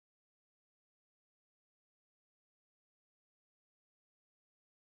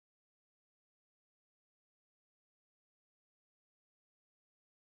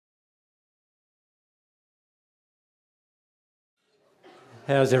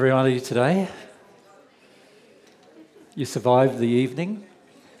How's everybody today? You survived the evening?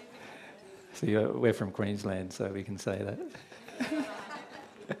 See, we're from Queensland, so we can say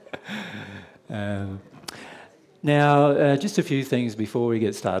that. Now, just a few things before we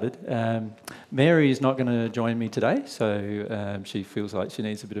get started. Mary is not going to join me today, so she feels like she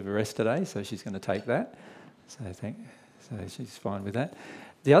needs a bit of a rest today, so she's going to take that. So she's fine with that.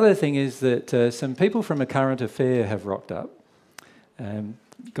 The other thing is that some people from A Current Affair have rocked up.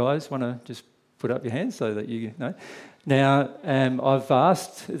 Guys, want to just put up your hands so that you know? Now, they've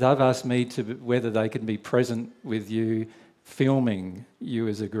asked me to whether they can be present with you, filming you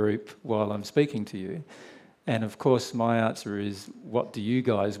as a group while I'm speaking to you. And of course, my answer is, what do you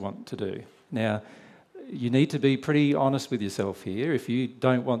guys want to do? Now, you need to be pretty honest with yourself here. If you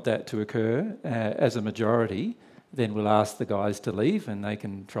don't want that to occur as a majority, then we'll ask the guys to leave and they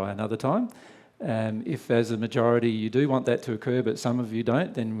can try another time. If as a majority you do want that to occur, but some of you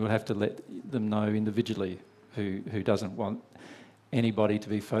don't, then we'll have to let them know individually who doesn't want anybody to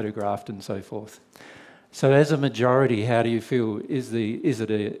be photographed and so forth. So as a majority, how do you feel?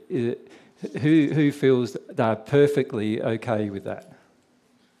 Who feels they're perfectly okay with that?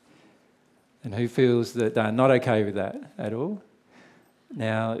 And who feels that they're not okay with that at all?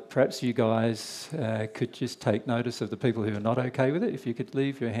 Now, perhaps you guys could just take notice of the people who are not okay with it. If you could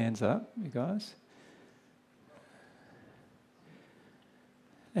leave your hands up, you guys.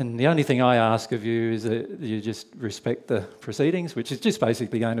 And the only thing I ask of you is that you just respect the proceedings, which is just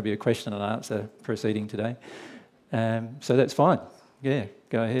basically going to be a question and answer proceeding today. So that's fine. Yeah,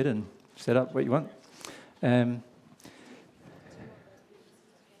 go ahead and set up what you want.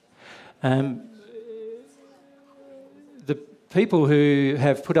 The people who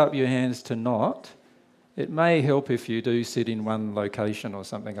have put up your hands to not, it may help if you do sit in one location or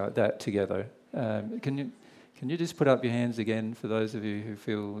something like that together. Can you just put up your hands again for those of you who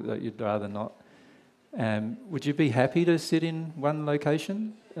feel that you'd rather not? Would you be happy to sit in one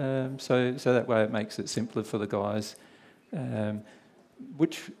location? So that way it makes it simpler for the guys.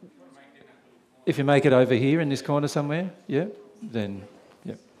 If you make it over here in this corner somewhere, yeah, then,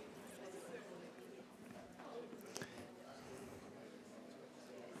 yeah.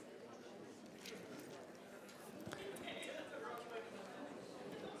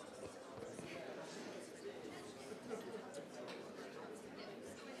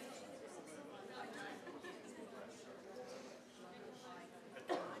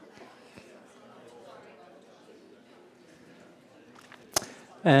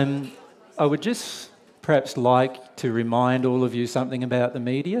 I would just perhaps like to remind all of you something about the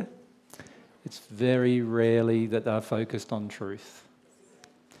media. It's very rarely that they're focused on truth.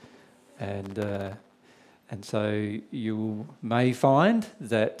 And so you may find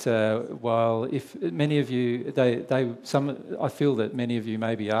that while if many of you, I feel that many of you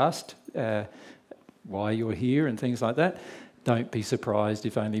may be asked why you're here and things like that. Don't be surprised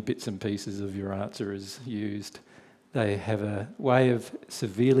if only bits and pieces of your answer is used. They have a way of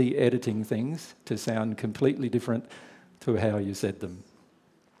severely editing things to sound completely different to how you said them.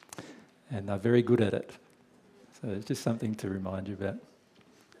 And they're very good at it. So it's just something to remind you about.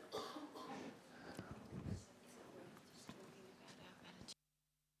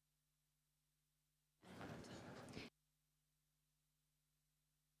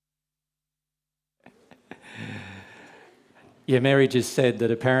 Yeah, Mary just said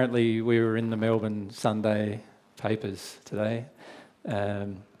that apparently we were in the Melbourne Sunday papers today.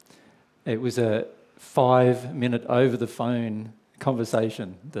 It was a 5-minute over-the-phone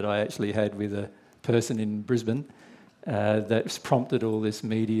conversation that I actually had with a person in Brisbane that's prompted all this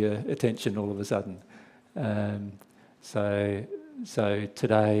media attention all of a sudden. So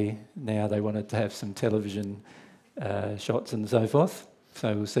today, now they wanted to have some television shots and so forth.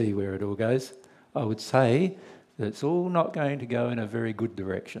 So we'll see where it all goes. I would say that it's all not going to go in a very good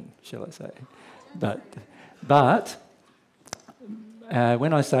direction, shall I say. But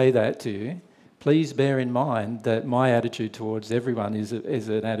when I say that to you, please bear in mind that my attitude towards everyone is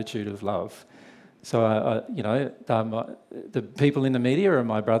an attitude of love. So, the people in the media are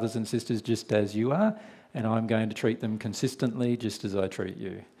my brothers and sisters just as you are, and I'm going to treat them consistently just as I treat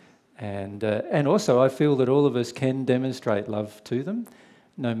you. And also I feel that all of us can demonstrate love to them,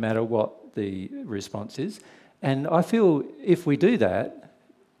 no matter what the response is. And I feel if we do that,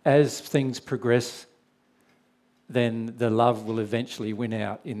 as things progress, then the love will eventually win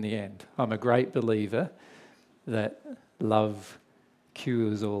out in the end. I'm a great believer that love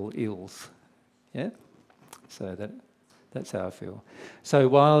cures all ills. Yeah? So that's how I feel. So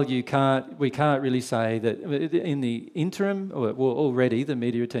while we can't really say that in the interim, well, already the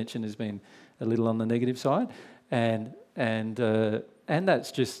media attention has been a little on the negative side, and and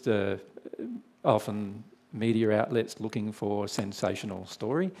that's just often media outlets looking for a sensational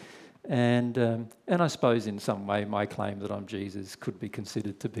story. And I suppose in some way my claim that I'm Jesus could be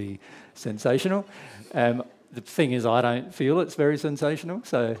considered to be sensational. The thing is, I don't feel it's very sensational,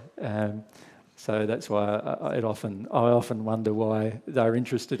 so that's why I often wonder why they're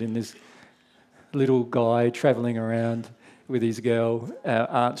interested in this little guy travelling around with his girl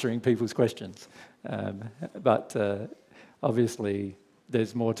answering people's questions. But obviously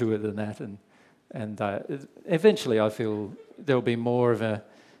there's more to it than that, and eventually I feel there'll be more of a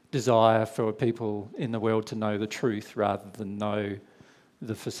desire for people in the world to know the truth rather than know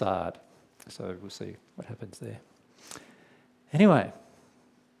the facade. So we'll see what happens there. Anyway,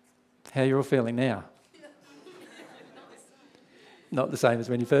 how you're all feeling now? Not the same as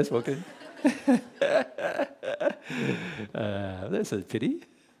when you first walked in? That's a pity,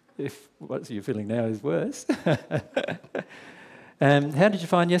 if what you're feeling now is worse. How did you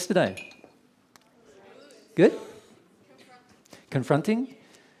find yesterday? Good? Confronting?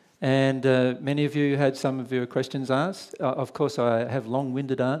 And many of you had some of your questions asked. Of course, I have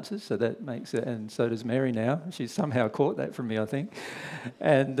long-winded answers, so that makes it, and so does Mary now. She's somehow caught that from me, I think.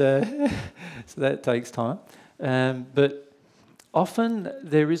 And so that takes time. But often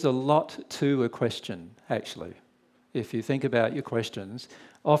there is a lot to a question, actually. If you think about your questions,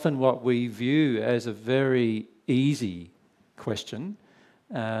 often what we view as a very easy question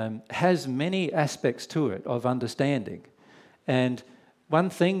has many aspects to it of understanding. And one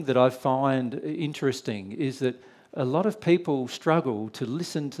thing that I find interesting is that a lot of people struggle to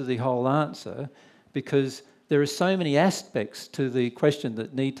listen to the whole answer because there are so many aspects to the question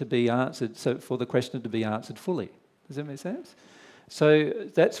that need to be answered for the question to be answered fully. Does that make sense? So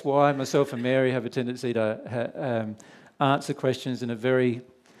that's why myself and Mary have a tendency to answer questions in a very,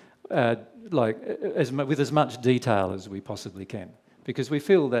 with as much detail as we possibly can, because we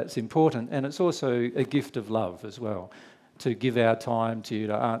feel that's important, and it's also a gift of love as well, to give our time to you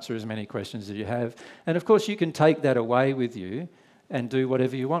to answer as many questions as you have. And of course you can take that away with you and do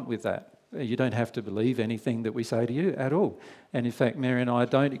whatever you want with that. You don't have to believe anything that we say to you at all. And in fact, Mary and I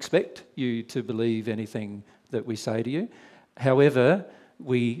don't expect you to believe anything that we say to you. However,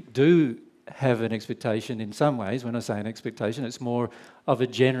 we do have an expectation in some ways. When I say an expectation, it's more of a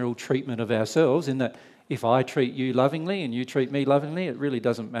general treatment of ourselves, in that if I treat you lovingly and you treat me lovingly, it really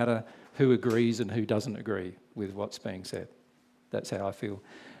doesn't matter who agrees and who doesn't agree with what's being said. That's how I feel.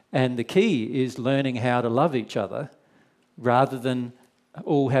 And the key is learning how to love each other rather than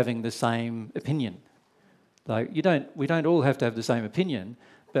all having the same opinion. Like we don't all have to have the same opinion,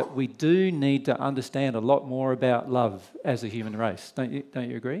 but we do need to understand a lot more about love as a human race. Don't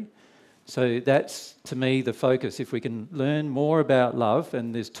you agree? So that's, to me, the focus. If we can learn more about love,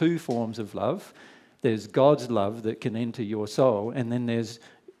 and there's two forms of love. There's God's love that can enter your soul, and then there's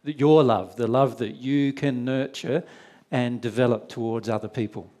your love, the love that you can nurture and develop towards other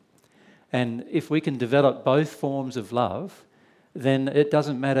people. And if we can develop both forms of love, then it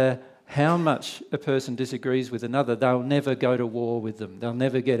doesn't matter how much a person disagrees with another, they'll never go to war with them, they'll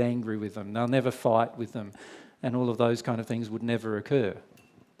never get angry with them, they'll never fight with them, and all of those kind of things would never occur.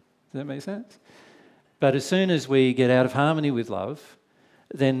 Does that make sense? But as soon as we get out of harmony with love,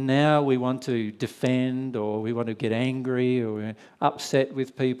 then now we want to defend, or we want to get angry, or we're upset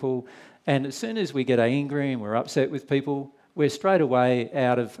with people. And as soon as we get angry and we're upset with people, we're straight away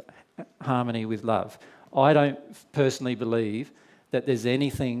out of harmony with love. I don't personally believe that there's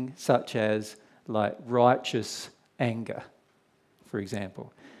anything such as like righteous anger, for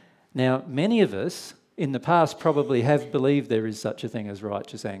example. Now, many of us in the past probably have believed there is such a thing as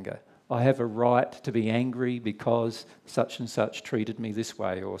righteous anger. I have a right to be angry because such and such treated me this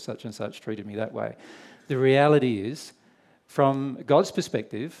way, or such and such treated me that way. The reality is, from God's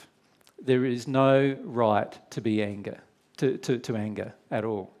perspective, there is no right to be anger, to anger at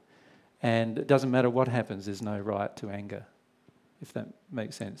all. And it doesn't matter what happens, there's no right to anger, if that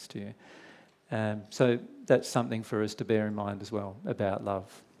makes sense to you. So that's something for us to bear in mind as well about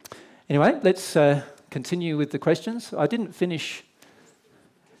love. Anyway, let's continue with the questions. I didn't finish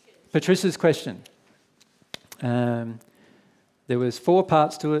Patricia's question. There was 4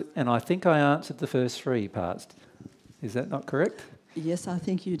 parts to it, and I think I answered the first 3 parts. Is that not correct? Yes, I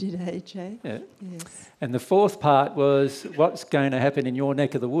think you did, AJ. Yeah. Yes. And the 4th part was what's going to happen in your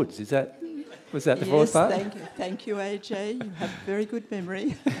neck of the woods. Was that the 4th part? Yes, thank you, AJ. You have very good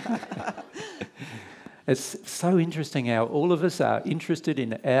memory. It's so interesting how all of us are interested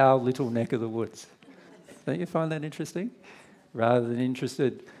in our little neck of the woods. Don't you find that interesting? Rather than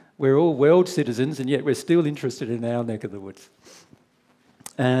interested, we're all world citizens, and yet we're still interested in our neck of the woods.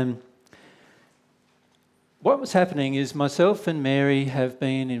 what was happening is myself and Mary have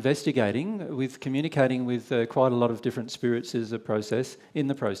been communicating with quite a lot of different spirits in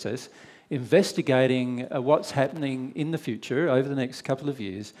the process, investigating what's happening in the future over the next couple of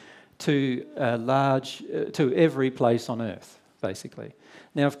years to every place on Earth, basically.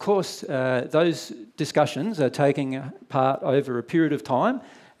 Now, of course, those discussions are taking part over a period of time,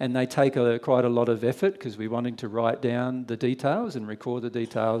 and they take quite a lot of effort because we're wanting to write down the details and record the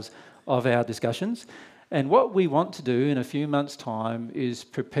details of our discussions. And what we want to do in a few months' time is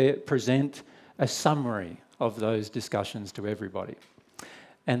present a summary of those discussions to everybody.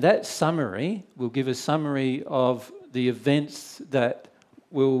 And that summary will give a summary of the events that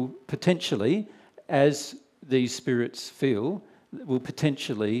will potentially, as these spirits feel, will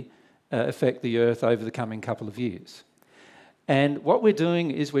potentially affect the Earth over the coming couple of years. And what we're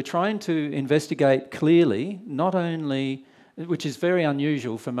doing is we're trying to investigate clearly, not only, which is very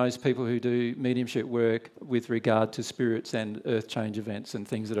unusual for most people who do mediumship work with regard to spirits and earth change events and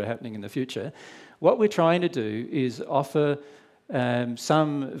things that are happening in the future. What we're trying to do is offer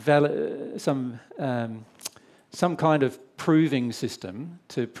some kind of proving system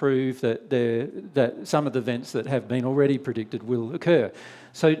to prove that some of the events that have been already predicted will occur.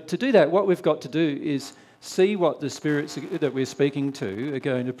 So to do that, what we've got to do is see what the spirits that we're speaking to are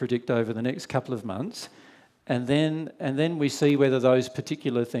going to predict over the next couple of months, and then we see whether those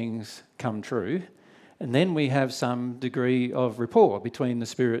particular things come true, and then we have some degree of rapport between the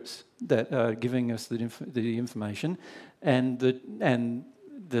spirits that are giving us the information and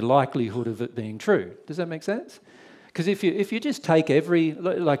the likelihood of it being true. Does that make sense? Because if you just take if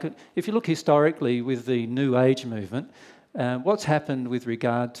you look historically with the New Age movement, what's happened with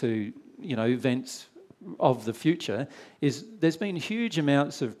regard to events of the future is there's been huge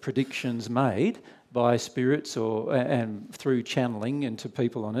amounts of predictions made by spirits and through channeling into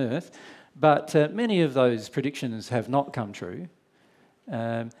people on Earth, but many of those predictions have not come true.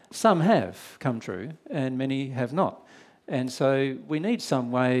 Some have come true, and many have not. And so we need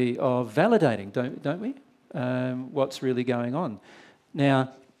some way of validating, don't we? What's really going on.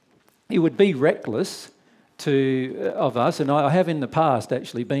 Now, it would be reckless of us, and I have in the past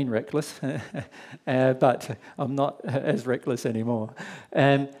actually been reckless, but I'm not as reckless anymore.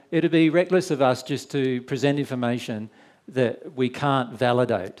 It would be reckless of us just to present information that we can't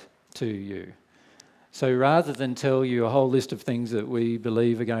validate to you. So rather than tell you a whole list of things that we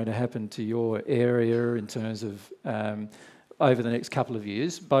believe are going to happen to your area in terms of over the next couple of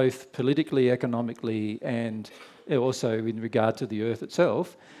years, both politically, economically, and also in regard to the Earth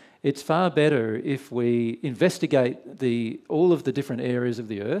itself, it's far better if we investigate all of the different areas of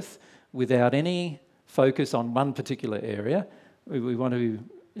the Earth without any focus on one particular area. We want to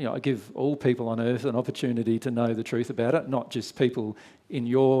give all people on Earth an opportunity to know the truth about it, not just people in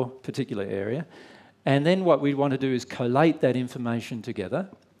your particular area. And then what we want to do is collate that information together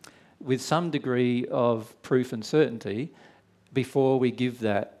with some degree of proof and certainty before we give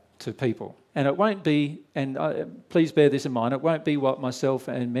that to people. And it won't be, and please bear this in mind, it won't be what myself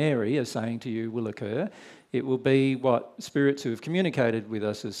and Mary are saying to you will occur. It will be what spirits who have communicated with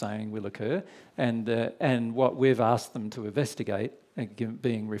us are saying will occur, and what we've asked them to investigate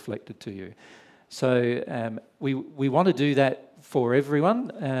being reflected to you. So we want to do that for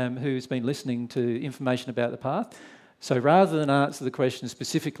everyone who's been listening to information about the path. So rather than answer the question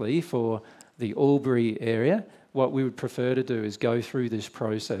specifically for the Albury area, what we would prefer to do is go through this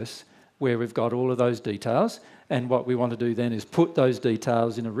process where we've got all of those details, and what we want to do then is put those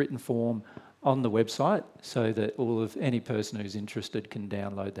details in a written form on the website so that any person who's interested can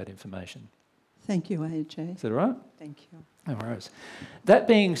download that information. Thank you, AJ. Is that all right? Thank you. No worries. That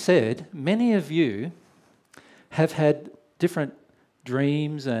being said, many of you have had different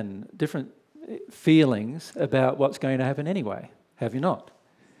dreams and different feelings about what's going to happen anyway, have you not?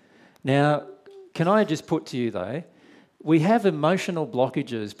 Now, can I just put to you though, we have emotional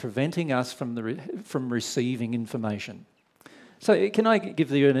blockages preventing us from receiving information. So can I give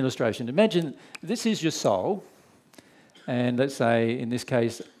you an illustration? Imagine this is your soul, and let's say in this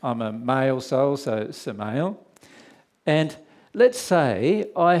case I'm a male soul, so it's a male. And let's say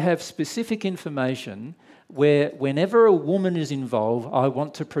I have specific information where whenever a woman is involved, I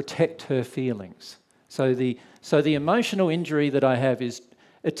want to protect her feelings. So the emotional injury that I have is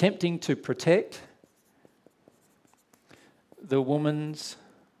attempting to protect the woman's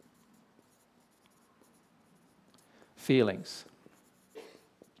feelings.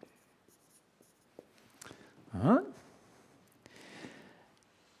 All right?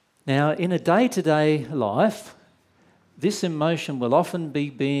 Now, in a day-to-day life, this emotion will often be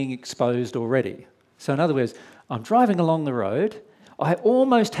being exposed already. So in other words, I'm driving along the road, I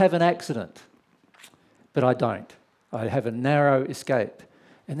almost have an accident, but I don't. I have a narrow escape.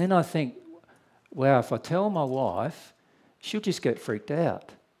 And then I think, wow, if I tell my wife, she'll just get freaked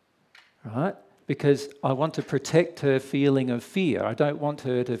out, right? Because I want to protect her feeling of fear. I don't want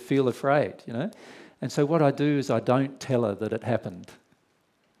her to feel afraid, you know? And so what I do is I don't tell her that it happened.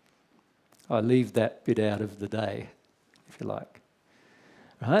 I leave that bit out of the day, if you like.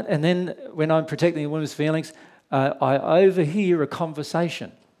 Right? And then when I'm protecting a woman's feelings, I overhear a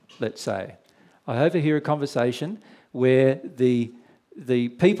conversation, let's say. I overhear a conversation where the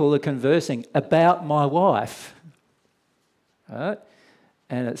people are conversing about my wife. Right?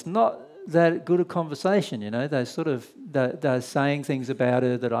 And it's not that good a conversation, you know. They're saying things about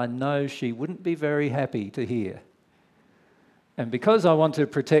her that I know she wouldn't be very happy to hear. And because I want to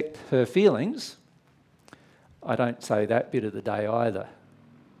protect her feelings, I don't say that bit of the day either.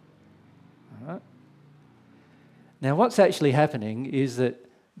 All right? Now, what's actually happening is that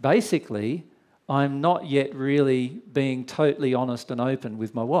basically I'm not yet really being totally honest and open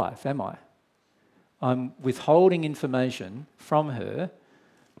with my wife, am I? I'm withholding information from her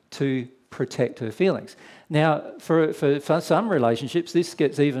to protect her feelings. Now, for some relationships, this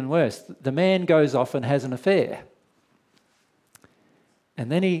gets even worse. The man goes off and has an affair.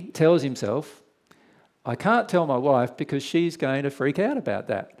 And then he tells himself, I can't tell my wife because she's going to freak out about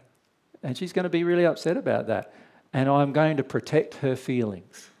that. And she's going to be really upset about that. And I'm going to protect her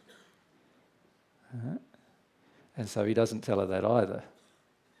feelings. And so he doesn't tell her that either.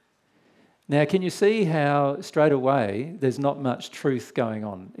 Now, can you see how straight away there's not much truth going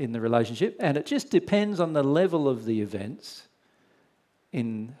on in the relationship? And it just depends on the level of the events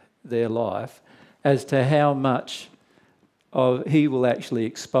in their life as to how much he will actually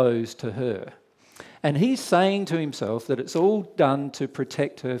expose to her. And he's saying to himself that it's all done to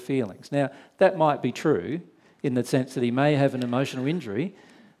protect her feelings. Now, that might be true in the sense that he may have an emotional injury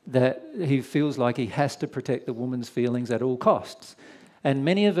that he feels like he has to protect the woman's feelings at all costs. And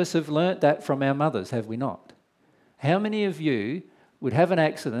many of us have learnt that from our mothers, have we not? How many of you would have an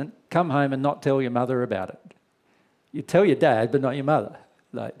accident, come home and not tell your mother about it? You'd tell your dad, but not your mother.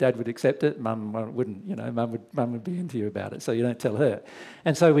 Like, Dad would accept it, Mum wouldn't, you know, Mum would be into you about it, so you don't tell her.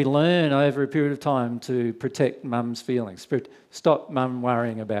 And so we learn over a period of time to protect Mum's feelings, stop Mum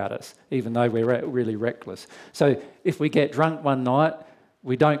worrying about us, even though we're really reckless. So if we get drunk one night,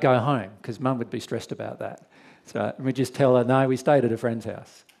 we don't go home, because Mum would be stressed about that. So we just tell her, no, we stayed at a friend's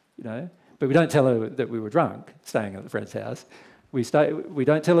house, you know. But we don't tell her that we were drunk, staying at the friend's house. We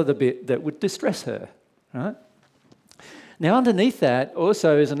don't tell her the bit that would distress her, right? Now, underneath that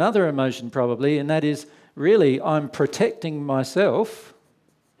also is another emotion probably, and that is really I'm protecting myself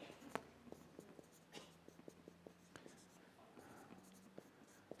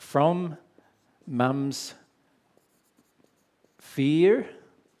from Mum's fear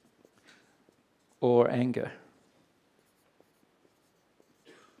or anger.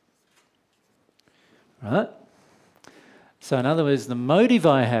 Right? So in other words, the motive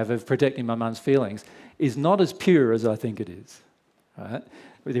I have of protecting my mum's feelings is not as pure as I think it is. Right?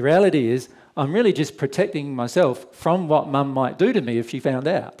 But the reality is I'm really just protecting myself from what Mum might do to me if she found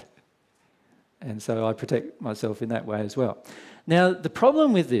out. And so I protect myself in that way as well. Now, the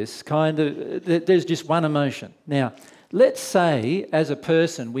problem with this there's just one emotion. Now, let's say as a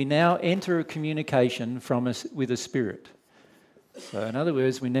person we now enter a communication with a spirit. So in other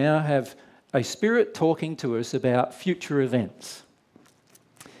words, we now have a spirit talking to us about future events.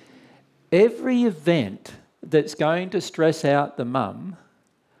 Every event that's going to stress out the mum,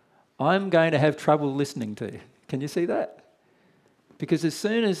 I'm going to have trouble listening to. Can you see that? Because as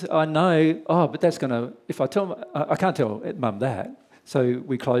soon as I know, but that's going to, if I tell, I can't tell mum that, so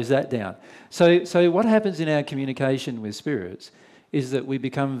we close that down. So what happens in our communication with spirits is that we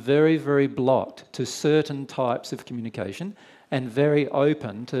become very, very blocked to certain types of communication and very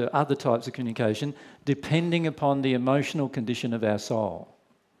open to other types of communication depending upon the emotional condition of our soul.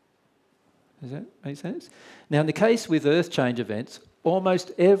 Does that make sense? Now, in the case with earth change events,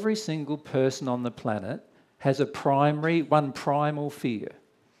 almost every single person on the planet has one primal fear.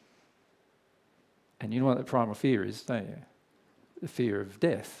 And you know what the primal fear is, don't you? The fear of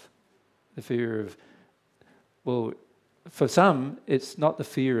death. The fear of, well, for some, it's not the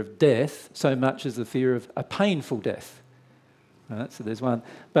fear of death so much as the fear of a painful death. Right, so there's one.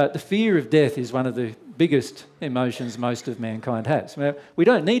 But the fear of death is one of the biggest emotions most of mankind has. Well, we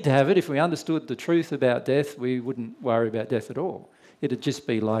don't need to have it. If we understood the truth about death, we wouldn't worry about death at all. It'd just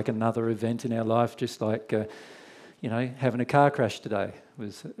be like another event in our life, just like, having a car crash today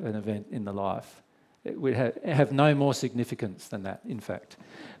was an event in the life. It would have no more significance than that, in fact.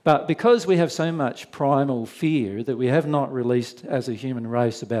 But because we have so much primal fear that we have not released as a human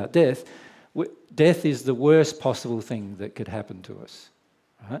race about death, Death is the worst possible thing that could happen to us.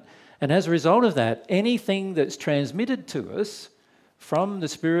 Right? And as a result of that, anything that's transmitted to us from the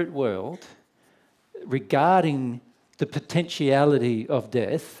spirit world regarding the potentiality of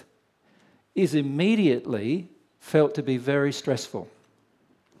death is immediately felt to be very stressful.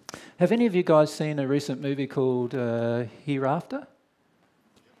 Have any of you guys seen a recent movie called Hereafter?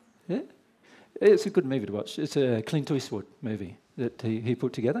 Yeah? It's a good movie to watch. It's a Clint Eastwood movie that he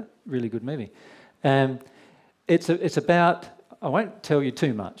put together. Really good movie. It's about, I won't tell you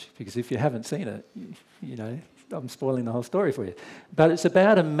too much, because if you haven't seen it, you know, I'm spoiling the whole story for you. But it's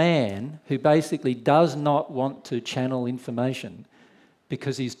about a man who basically does not want to channel information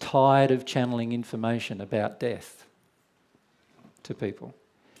because he's tired of channeling information about death to people.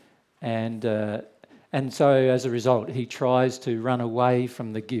 And so as a result, he tries to run away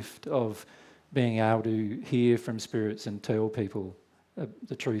from the gift of being able to hear from spirits and tell people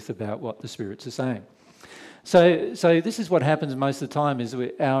the truth about what the spirits are saying. So this is what happens most of the time, is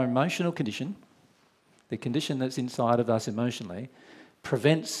our emotional condition, the condition that's inside of us emotionally,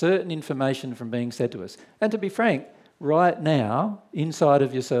 prevents certain information from being said to us. And to be frank, right now, inside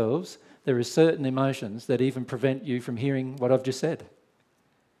of yourselves, there are certain emotions that even prevent you from hearing what I've just said.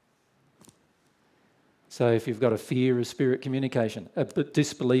 So if you've got a fear of spirit communication, a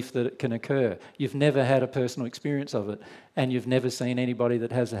disbelief that it can occur, you've never had a personal experience of it, and you've never seen anybody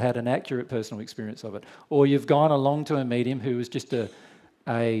that has had an accurate personal experience of it, or you've gone along to a medium who was just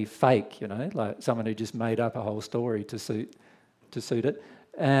a fake, you know, like someone who just made up a whole story to suit it.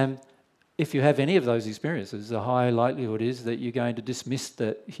 If you have any of those experiences, the high likelihood is that you're going to dismiss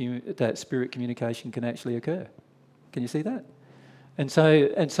that spirit communication can actually occur. Can you see that? And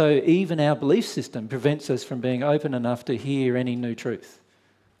so even our belief system prevents us from being open enough to hear any new truth,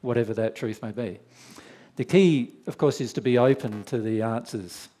 whatever that truth may be. The key, of course, is to be open to the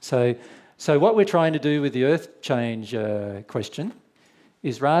answers. So what we're trying to do with the earth change question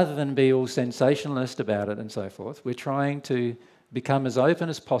is, rather than be all sensationalist about it and so forth, we're trying to become as open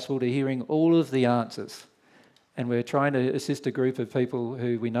as possible to hearing all of the answers. And we're trying to assist a group of people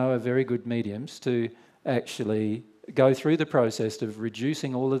who we know are very good mediums to actually go through the process of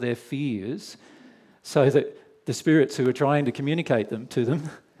reducing all of their fears so that the spirits who are trying to communicate them to them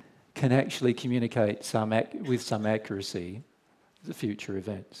can actually communicate with some accuracy the future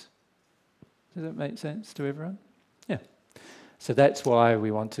events. Does that make sense to everyone? Yeah. So that's why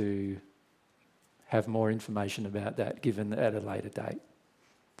we want to have more information about that given at a later date.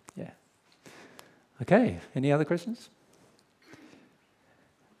 Yeah. Okay, any other questions?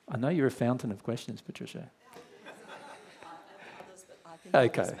 I know you're a fountain of questions, Patricia.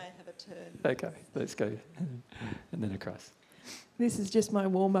 Okay. May have a turn. Okay, let's go. And then across. This is just my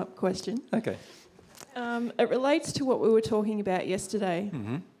warm-up question. Okay. It relates to what we were talking about yesterday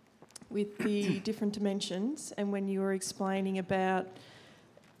with the different dimensions, and when you were explaining about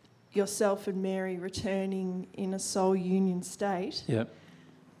yourself and Mary returning in a soul union state. Yep.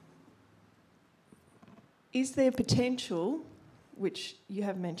 Is there potential, which you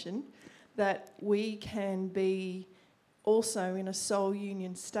have mentioned, that we can be also in a soul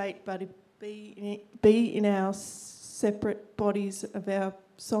union state, but be in our separate bodies of our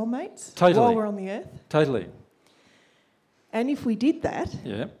soulmates while we're on the earth? Totally. And if we did that,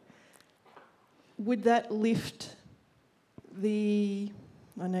 would that lift the,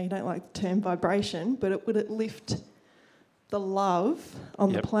 I know you don't like the term vibration, but would it lift the love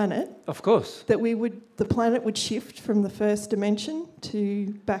on the planet? Of course. That the planet would shift from the first dimension to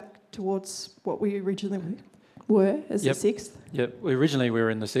back towards what we originally were as the sixth? Yep. Originally we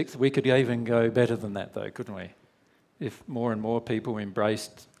were in the sixth. We could even go better than that though, couldn't we? If more and more people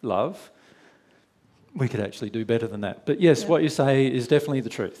embraced love, we could actually do better than that. But yes, what you say is definitely the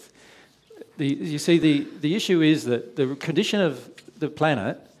truth. You see, the issue is that the condition of the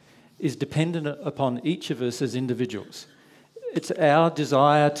planet is dependent upon each of us as individuals. It's our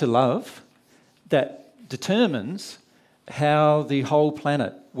desire to love that determines how the whole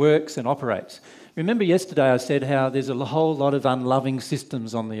planet works and operates. Remember yesterday I said how there's a whole lot of unloving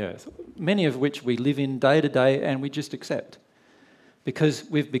systems on the earth, many of which we live in day to day and we just accept because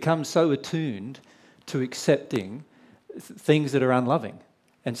we've become so attuned to accepting things that are unloving.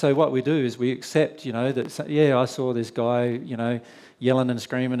 And so what we do is we accept, that, I saw this guy, yelling and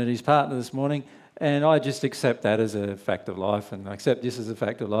screaming at his partner this morning, and I just accept that as a fact of life, and I accept this as a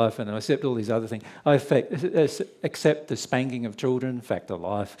fact of life, and I accept all these other things. I accept the spanking of children, fact of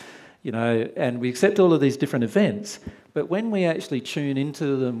life, and we accept all of these different events. But when we actually tune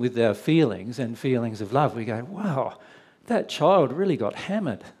into them with our feelings and feelings of love, we go, wow, that child really got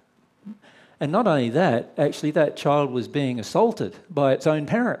hammered. And not only that, actually that child was being assaulted by its own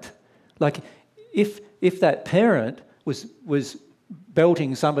parent. Like, if that parent was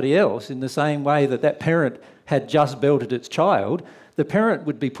belting somebody else in the same way that that parent had just belted its child, the parent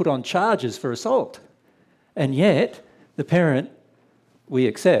would be put on charges for assault. And yet, the parent, we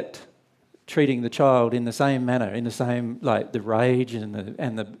accept, treating the child in the same manner, in the same, like the rage and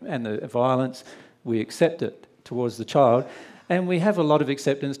the violence, we accept it towards the child. And we have a lot of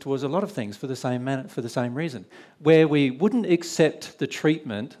acceptance towards a lot of things for the same manner, for the same reason. Where we wouldn't accept the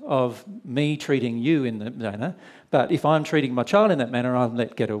treatment of me treating you in that manner, but if I'm treating my child in that manner, I'll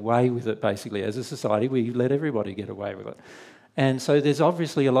let get away with it, basically. As a society, we let everybody get away with it. And so there's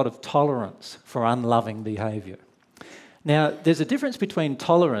obviously a lot of tolerance for unloving behaviour. Now, there's a difference between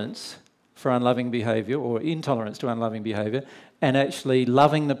tolerance for unloving behaviour or intolerance to unloving behaviour and actually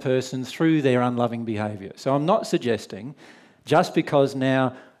loving the person through their unloving behaviour. So I'm not suggesting just because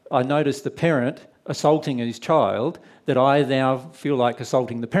now I notice the parent assaulting his child that I now feel like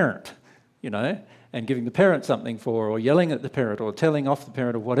assaulting the parent, you know, and giving the parent something for, or yelling at the parent or telling off the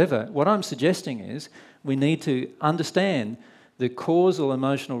parent or whatever. What I'm suggesting is we need to understand the causal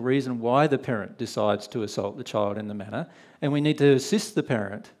emotional reason why the parent decides to assault the child in the manner, and we need to assist the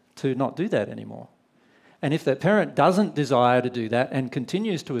parent to not do that anymore. And if that parent doesn't desire to do that and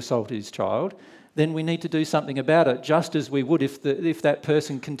continues to assault his child, then we need to do something about it, just as we would if that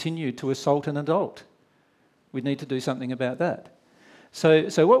person continued to assault an adult. We need to do something about that. So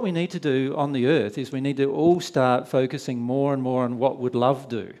what we need to do on the earth is we need to all start focusing more and more on what would love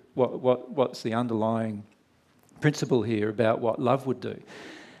do, what's the underlying principle here about what love would do.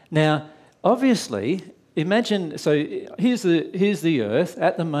 Now, obviously, imagine, so here's the earth.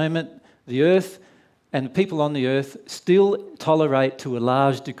 At the moment, the earth and the people on the earth still tolerate to a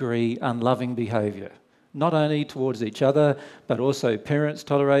large degree unloving behaviour, not only towards each other, but also parents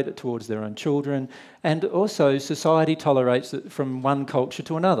tolerate it towards their own children, and also society tolerates it from one culture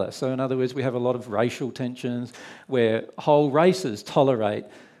to another. So in other words, we have a lot of racial tensions where whole races tolerate,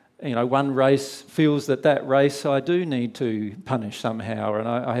 you know, one race feels that race I do need to punish somehow, and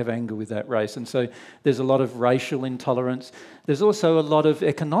I have anger with that race. And so there's a lot of racial intolerance. There's also a lot of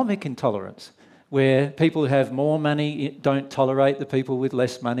economic intolerance, where people who have more money don't tolerate the people with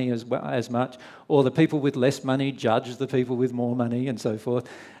less money as much, or the people with less money judge the people with more money, and so forth.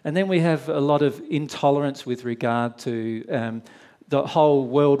 And then we have a lot of intolerance with regard to the whole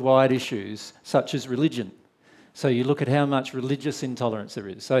worldwide issues, such as religion. So you look at how much religious intolerance there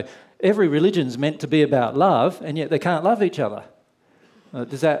is. So every religion's meant to be about love, and yet they can't love each other.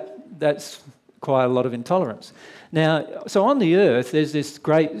 That's quite a lot of intolerance. Now, so on the earth, there's these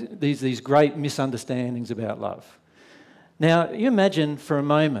great misunderstandings about love. Now, you imagine for a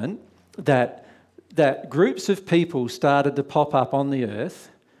moment that groups of people started to pop up on the earth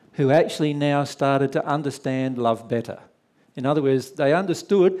who actually now started to understand love better. In other words, they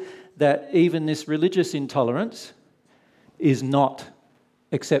understood that even this religious intolerance is not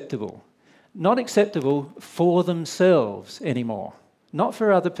acceptable. Not acceptable for themselves anymore. Not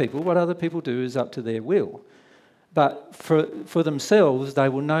for other people. What other people do is up to their will. But for themselves, they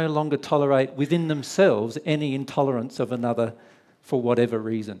will no longer tolerate within themselves any intolerance of another for whatever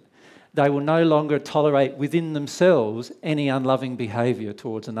reason. They will no longer tolerate within themselves any unloving behaviour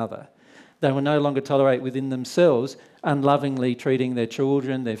towards another. They will no longer tolerate within themselves unlovingly treating their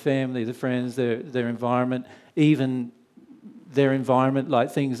children, their family, their friends, their environment, even their environment,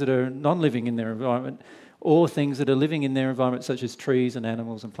 like things that are non-living in their environment, or things that are living in their environment, such as trees and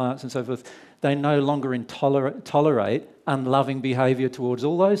animals and plants and so forth. They no longer tolerate unloving behaviour towards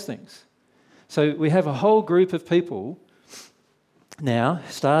all those things. So we have a whole group of people now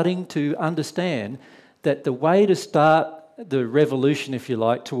starting to understand that the way to start the revolution, if you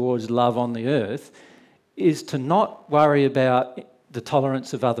like, towards love on the earth is to not worry about the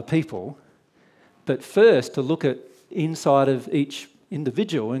tolerance of other people, but first to look at inside of each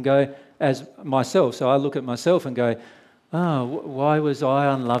individual and go, as myself, so I look at myself and go, oh, why was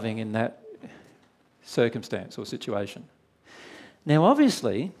I unloving in that circumstance or situation? Now,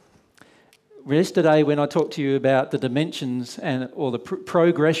 obviously, yesterday when I talked to you about the dimensions or the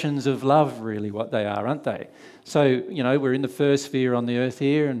progressions of love, really what they are, aren't they? So, you know, we're in the first sphere on the earth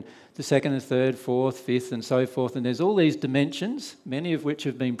here, and the second and third, fourth, fifth, and so forth, and there's all these dimensions, many of which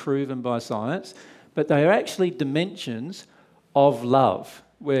have been proven by science, but they are actually dimensions of love.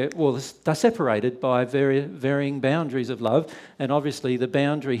 They're separated by varying boundaries of love, and obviously the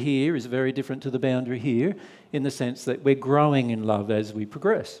boundary here is very different to the boundary here in the sense that we're growing in love as we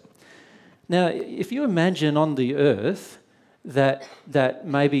progress. Now, if you imagine on the earth that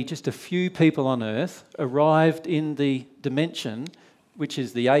maybe just a few people on earth arrived in the dimension, which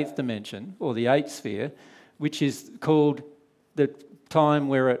is the eighth dimension, or the eighth sphere, which is called the time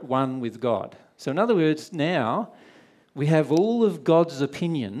we're at one with God. So in other words, now we have all of God's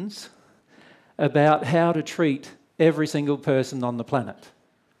opinions about how to treat every single person on the planet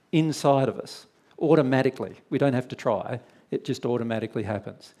inside of us, automatically. We don't have to try, it just automatically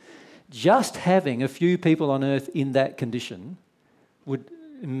happens. Just having a few people on earth in that condition would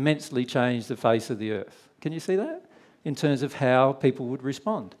immensely change the face of the earth. Can you see that? In terms of how people would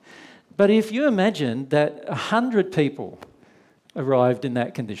respond. But if you imagine that 100 people arrived in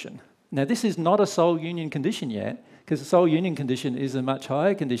that condition. Now, this is not a soul union condition yet, because the soul union condition is a much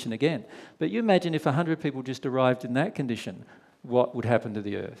higher condition again. But you imagine if 100 people just arrived in that condition, what would happen to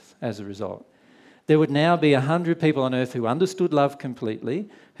the earth as a result? There would now be 100 people on earth who understood love completely,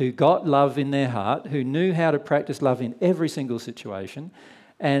 who got love in their heart, who knew how to practice love in every single situation,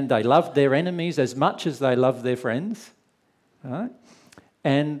 and they loved their enemies as much as they loved their friends, right?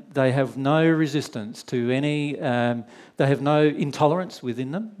 And they have no resistance to any, they have no intolerance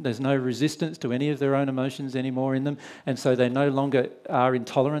within them. There's no resistance to any of their own emotions anymore in them, and so they no longer are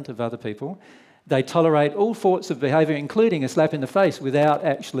intolerant of other people. They tolerate all sorts of behaviour, including a slap in the face, without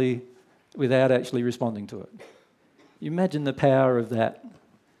actually responding to it. You imagine the power of that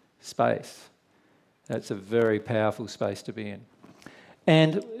space. That's a very powerful space to be in.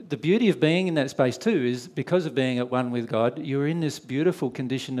 And the beauty of being in that space too is because of being at one with God, you're in this beautiful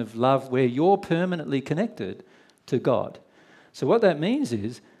condition of love where you're permanently connected to God. So what that means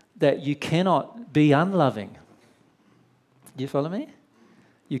is that you cannot be unloving. Do you follow me?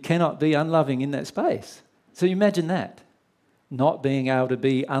 You cannot be unloving in that space. So you imagine that, not being able to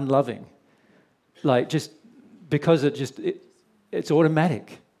be unloving. Like just because it's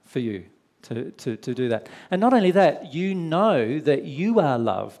automatic for you to do that. And not only that, you know that you are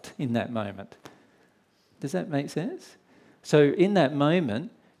loved in that moment. Does that make sense? So in that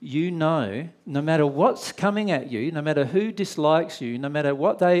moment, you know, no matter what's coming at you, no matter who dislikes you, no matter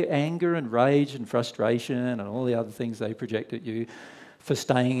what they anger and rage and frustration and all the other things they project at you for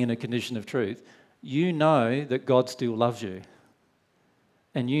staying in a condition of truth, you know that God still loves you.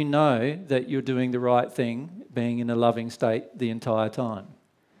 And you know that you're doing the right thing, being in a loving state the entire time.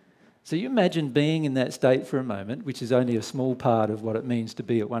 So you imagine being in that state for a moment, which is only a small part of what it means to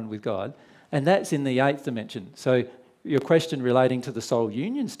be at one with God, and that's in the 8th dimension. So your question relating to the soul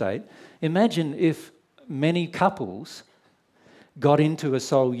union state, imagine if many couples got into a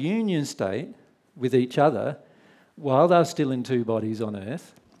soul union state with each other while they're still in two bodies on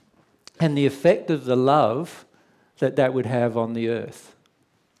earth, and the effect of the love that that would have on the earth.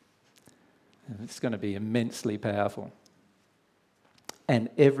 It's going to be immensely powerful. And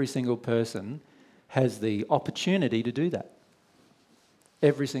every single person has the opportunity to do that.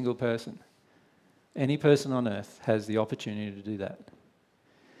 Every single person. Any person on earth has the opportunity to do that.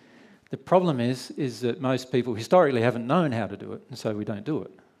 The problem is that most people historically haven't known how to do it, and so we don't do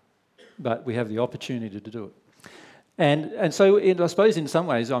it. But we have the opportunity to do it. And so I suppose in some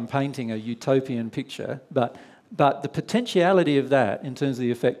ways I'm painting a utopian picture, but the potentiality of that in terms of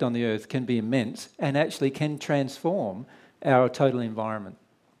the effect on the earth can be immense and actually can transform our total environment.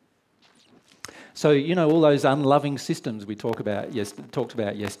 So, you know, all those unloving systems we talked about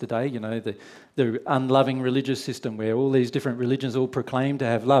yesterday, you know, the unloving religious system where all these different religions all proclaim to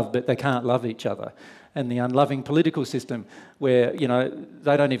have love, but they can't love each other. And the unloving political system where, you know,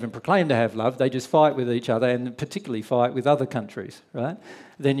 they don't even proclaim to have love, they just fight with each other and particularly fight with other countries, right?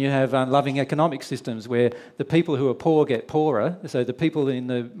 Then you have unloving economic systems where the people who are poor get poorer, so the people in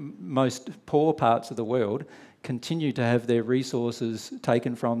the most poor parts of the world continue to have their resources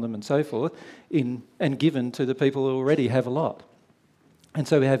taken from them and so forth and given to the people who already have a lot. And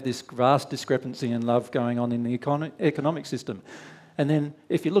so we have this vast discrepancy in love going on in the economic system. And then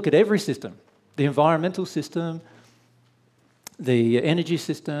if you look at every system, the environmental system, the energy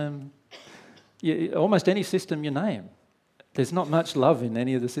system, almost any system you name, there's not much love in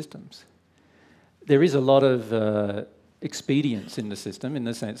any of the systems. There is a lot of expedience in the system in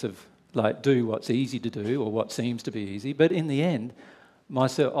the sense of like do what's easy to do or what seems to be easy. But in the end,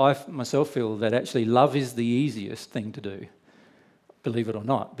 I myself feel that actually love is the easiest thing to do, believe it or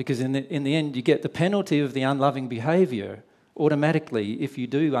not. Because in the end, you get the penalty of the unloving behaviour automatically if you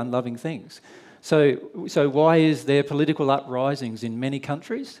do unloving things. So why is there political uprisings in many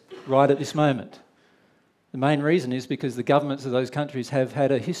countries right at this moment? The main reason is because the governments of those countries have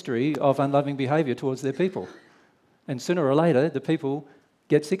had a history of unloving behaviour towards their people. And sooner or later, the people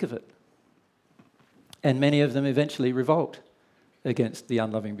get sick of it. And many of them eventually revolt against the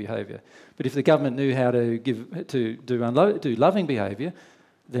unloving behaviour. But if the government knew how to do loving behaviour,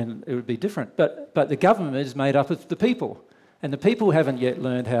 then it would be different. But the government is made up of the people, and the people haven't yet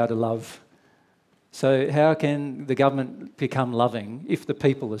learned how to love So how can the government become loving if the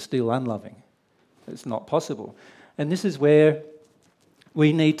people are still unloving? It's not possible. And this is where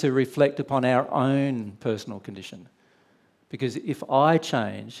we need to reflect upon our own personal condition. Because if I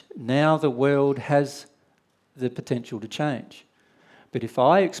change, now the world has the potential to change. But if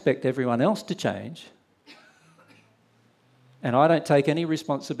I expect everyone else to change, and I don't take any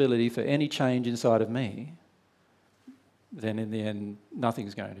responsibility for any change inside of me, then in the end,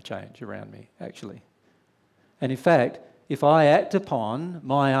 nothing's going to change around me, actually. And in fact, if I act upon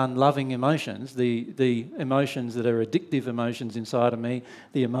my unloving emotions, the emotions that are addictive emotions inside of me,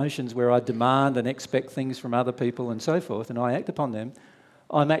 the emotions where I demand and expect things from other people and so forth, and I act upon them,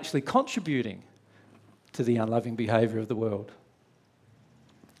 I'm actually contributing to the unloving behaviour of the world.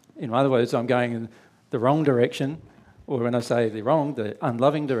 In other words, I'm going in the wrong direction, or when I say the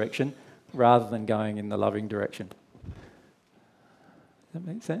unloving direction, rather than going in the loving direction. Does that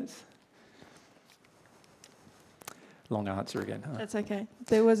make sense? Long answer again, huh? That's okay.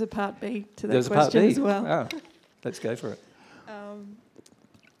 There was a part B to that There's a question part B as well. Oh, let's go for it. Just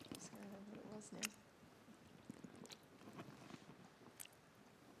gonna have what it was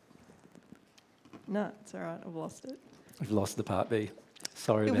now. No, it's all right. I've lost it. We've lost the part B.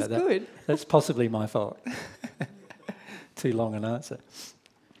 Sorry about that. It was good. That's possibly my fault. Too long an answer.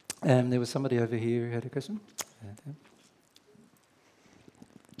 There was somebody over here who had a question.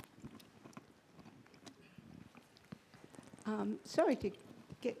 Sorry to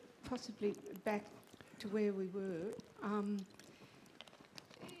get possibly back to where we were.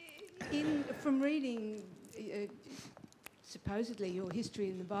 From reading supposedly your history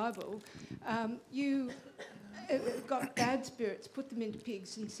in the Bible, you got bad spirits, put them into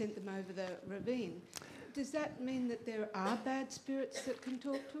pigs and sent them over the ravine. Does that mean that there are bad spirits that can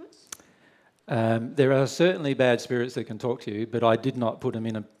talk to us? There are certainly bad spirits that can talk to you, but I did not put them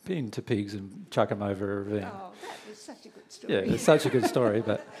into pigs and chuck them over a ravine. Oh, that was such a good story. Yeah, it's such a good story,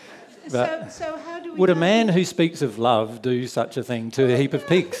 but so how do we would a know man who speaks of love do such a thing to a heap of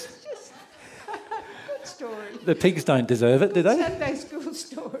pigs? Good story. The pigs don't deserve it, do they? Sunday school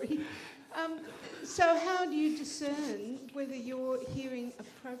story. So how do you discern whether you're hearing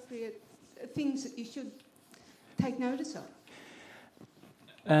appropriate things that you should take notice of?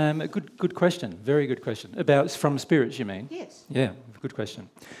 A good question. Very good question. From spirits, you mean? Yes. Yeah, good question.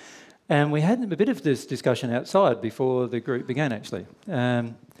 And we had a bit of this discussion outside before the group began, actually.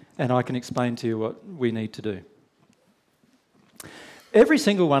 And I can explain to you what we need to do. Every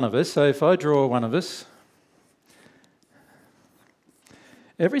single one of us, so if I draw one of us,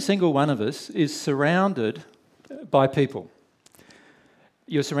 every single one of us is surrounded by people.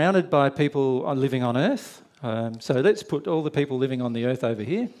 You're surrounded by people living on Earth. So let's put all the people living on the Earth over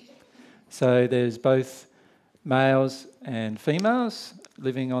here. So there's both males and females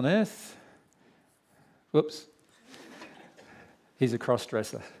living on Earth. Whoops. He's a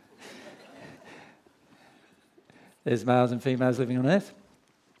cross-dresser. There's males and females living on Earth.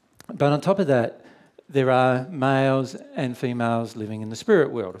 But on top of that, there are males and females living in the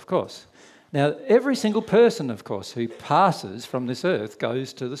spirit world, of course. Now, every single person, of course, who passes from this earth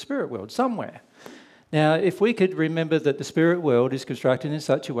goes to the spirit world somewhere. Now, if we could remember that the spirit world is constructed in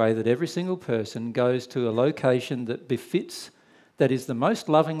such a way that every single person goes to a location that befits, that is the most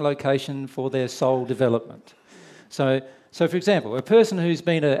loving location for their soul development. So for example, a person who's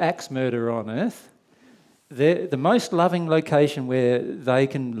been an axe murderer on earth, the most loving location where they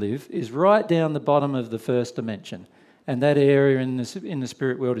can live is right down the bottom of the first dimension. And that area in the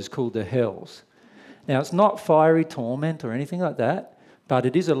spirit world is called the hells. Now, it's not fiery torment or anything like that, but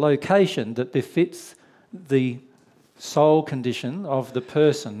it is a location that befits the soul condition of the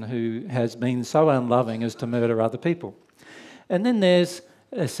person who has been so unloving as to murder other people. And then there's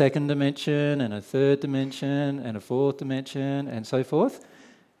a second dimension and a third dimension and a fourth dimension and so forth.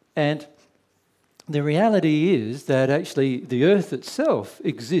 And the reality is that actually the earth itself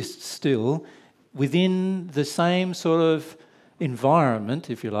exists still within the same sort of environment,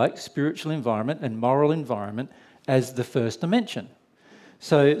 if you like, spiritual environment and moral environment as the first dimension.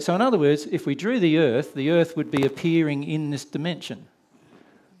 So in other words, if we drew the earth would be appearing in this dimension,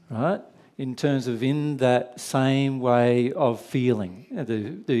 right? In terms of in that same way of feeling.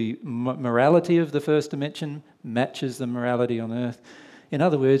 The morality of the first dimension matches the morality on earth. In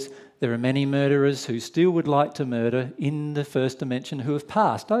other words, there are many murderers who still would like to murder in the first dimension who have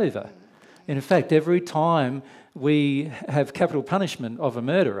passed over. And in fact, every time we have capital punishment of a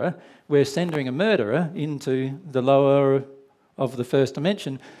murderer, we're sending a murderer into the lower of the first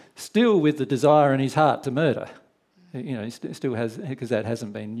dimension, still with the desire in his heart to murder. You know, he still has, because that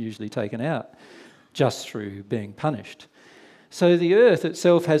hasn't been usually taken out just through being punished. So the earth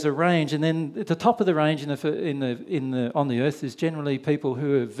itself has a range, and then at the top of the range on the earth is generally people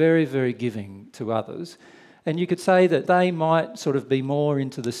who are very, very giving to others. And you could say that they might sort of be more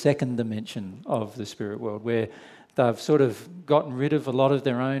into the second dimension of the spirit world, where they've sort of gotten rid of a lot of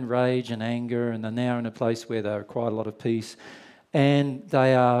their own rage and anger, and they're now in a place where they're quite a lot of peace, and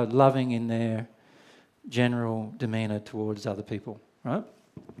they are loving in their general demeanour towards other people, right?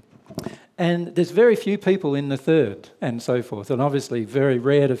 And there's very few people in the third and so forth, and obviously very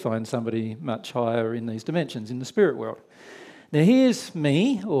rare to find somebody much higher in these dimensions in the spirit world. Now here's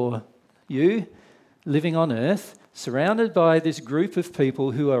me, or you, living on earth, surrounded by this group of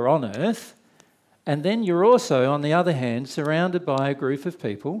people who are on earth, and then you're also, on the other hand, surrounded by a group of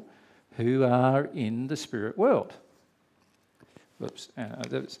people who are in the spirit world. Whoops,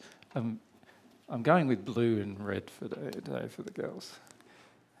 I'm going with blue and red for today for the girls.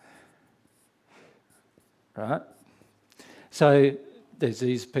 Right? So there's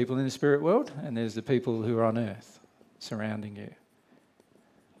these people in the spirit world, and there's the people who are on earth surrounding you.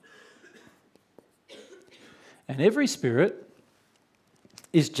 And every spirit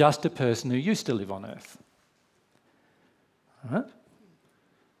is just a person who used to live on earth. Right?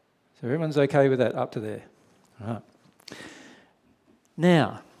 So everyone's okay with that up to there. Right.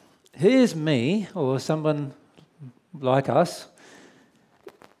 Now, here's me, or someone like us,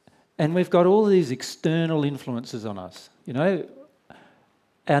 and we've got all these external influences on us. You know,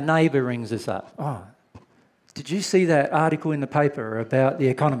 our neighbour rings us up. Oh, did you see that article in the paper about the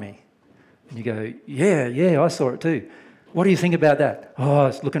economy? And you go, yeah, I saw it too. What do you think about that? Oh,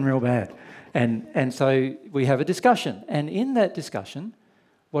 it's looking real bad. And so we have a discussion. And in that discussion,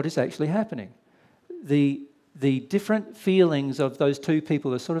 what is actually happening? The different feelings of those two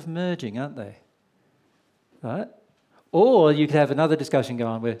people are sort of merging, aren't they? Right? Or you could have another discussion go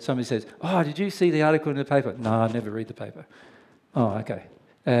on where somebody says, oh, did you see the article in the paper? No, I never read the paper. Oh, okay.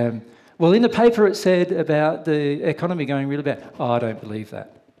 Well, in the paper it said about the economy going really bad. Oh, I don't believe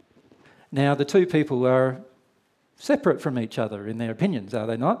that. Now, the two people are separate from each other in their opinions, are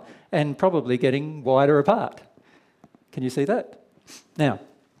they not? And probably getting wider apart. Can you see that? Now,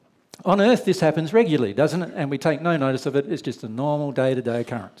 on Earth this happens regularly, doesn't it? And we take no notice of it. It's just a normal day-to-day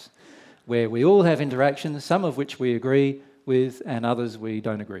occurrence where we all have interactions, some of which we agree with and others we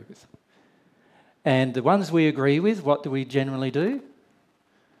don't agree with. And the ones we agree with, what do we generally do?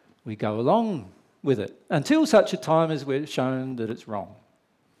 We go along with it until such a time as we're shown that it's wrong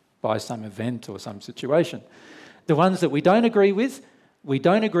by some event or some situation. The ones that we don't agree with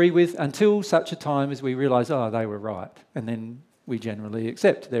until such a time as we realise, oh, they were right. And then we generally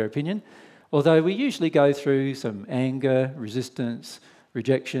accept their opinion, although we usually go through some anger, resistance,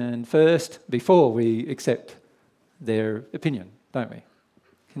 rejection first before we accept their opinion, don't we?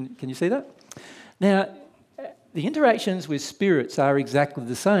 Can you see that? Now, the interactions with spirits are exactly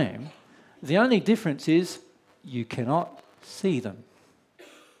the same. The only difference is you cannot see them.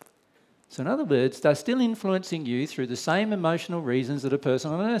 So in other words, they're still influencing you through the same emotional reasons that a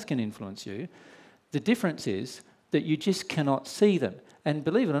person on earth can influence you. The difference is that you just cannot see them. And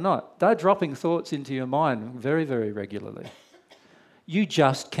believe it or not, they're dropping thoughts into your mind very, very regularly. You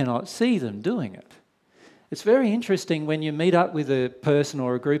just cannot see them doing it. It's very interesting when you meet up with a person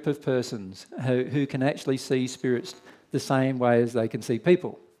or a group of persons who can actually see spirits the same way as they can see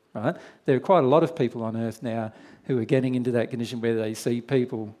people, right? There are quite a lot of people on earth now who are getting into that condition where they see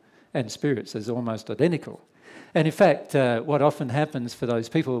people and spirits as almost identical. And in fact, what often happens for those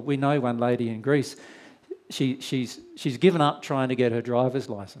people, we know one lady in Greece, she's given up trying to get her driver's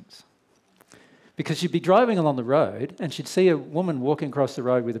licence because she'd be driving along the road and she'd see a woman walking across the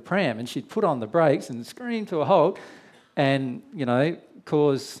road with a pram and she'd put on the brakes and scream to a halt and, you know,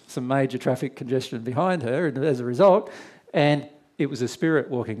 cause some major traffic congestion behind her and as a result, and it was a spirit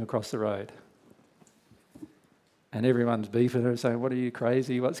walking across the road. And everyone's beefing her, saying, what are you,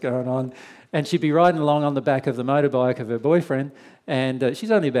 crazy? What's going on? And she'd be riding along on the back of the motorbike of her boyfriend, and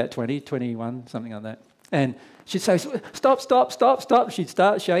she's only about 20, 21, something like that. And she'd say, stop, stop, stop, stop. She'd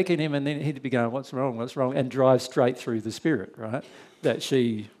start shaking him, and then he'd be going, what's wrong, and drive straight through the spirit, right, that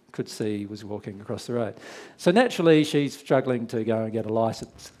she could see was walking across the road. So naturally, she's struggling to go and get a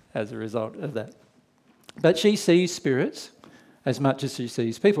licence as a result of that. But she sees spirits as much as she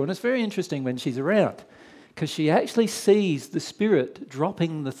sees people. And it's very interesting when she's around, because she actually sees the spirit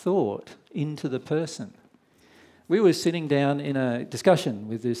dropping the thought into the person. We were sitting down in a discussion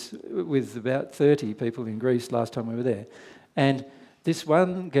with about 30 people in Greece last time we were there, and this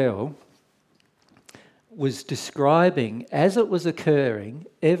one girl was describing, as it was occurring,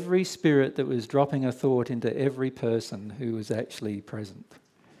 every spirit that was dropping a thought into every person who was actually present.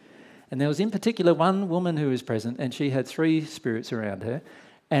 And there was in particular one woman who was present, and she had 3 spirits around her,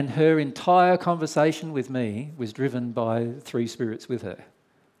 and her entire conversation with me was driven by 3 spirits with her.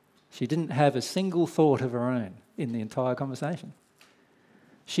 She didn't have a single thought of her own in the entire conversation.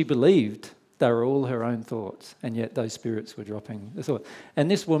 She believed they were all her own thoughts, and yet those spirits were dropping the thought.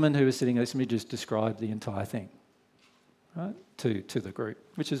 And this woman who was sitting next to me just described the entire thing, right, to the group,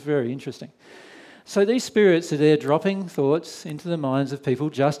 which is very interesting. So these spirits are there dropping thoughts into the minds of people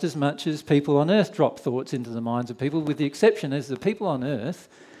just as much as people on earth drop thoughts into the minds of people, with the exception is the people on earth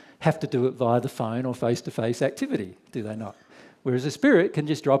have to do it via the phone or face-to-face activity, do they not? Whereas a spirit can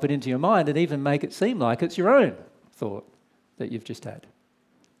just drop it into your mind and even make it seem like it's your own thought that you've just had.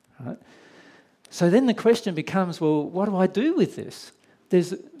 Right? So then the question becomes, well, what do I do with this?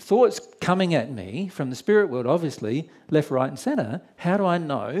 There's thoughts coming at me from the spirit world, obviously, left, right and centre. How do I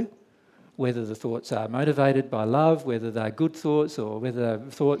know whether the thoughts are motivated by love, whether they're good thoughts, or whether they're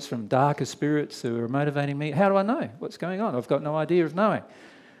thoughts from darker spirits who are motivating me? How do I know what's going on? I've got no idea of knowing.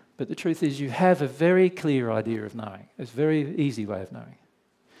 But the truth is you have a very clear idea of knowing. It's a very easy way of knowing.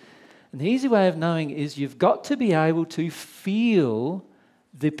 And the easy way of knowing is you've got to be able to feel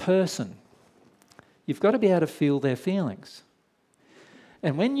the person. You've got to be able to feel their feelings.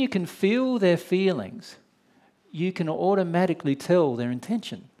 And when you can feel their feelings, you can automatically tell their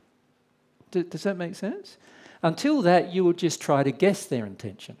intention. Does that make sense? Until that, you will just try to guess their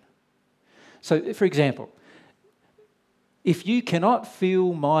intention. So, for example, if you cannot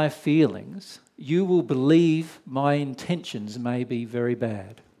feel my feelings, you will believe my intentions may be very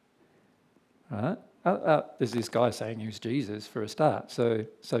bad. Right? There's this guy saying he was Jesus for a start, so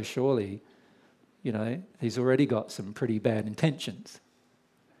surely, he's already got some pretty bad intentions.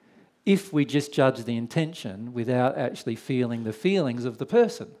 If we just judge the intention without actually feeling the feelings of the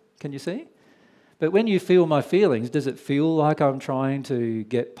person. Can you see? But when you feel my feelings, does it feel like I'm trying to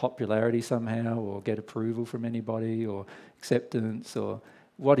get popularity somehow, or get approval from anybody, or acceptance, or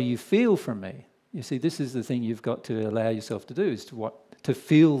what do you feel from me? You see, this is the thing you've got to allow yourself to do, is to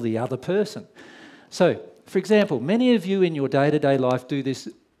feel the other person. So, for example, many of you in your day-to-day life do this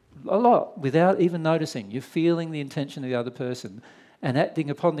a lot without even noticing. You're feeling the intention of the other person and acting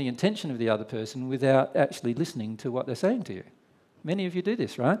upon the intention of the other person without actually listening to what they're saying to you. Many of you do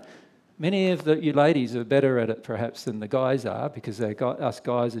this, right? Many of you ladies are better at it perhaps than the guys are, because us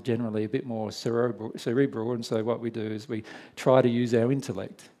guys are generally a bit more cerebral, and so what we do is we try to use our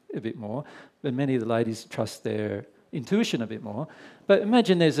intellect a bit more, but many of the ladies trust their intuition a bit more. But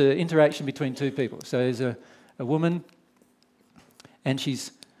imagine there's an interaction between 2 people. So there's a woman, and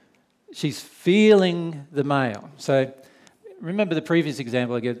she's feeling the male. So remember the previous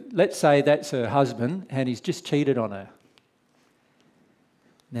example I gave. Let's say that's her husband, and he's just cheated on her.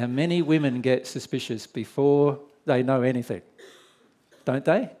 Now, many women get suspicious before they know anything, don't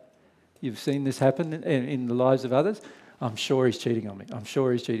they? You've seen this happen in the lives of others. I'm sure he's cheating on me. I'm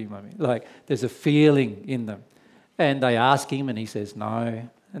sure he's cheating on me. Like, there's a feeling in them. And they ask him and he says no.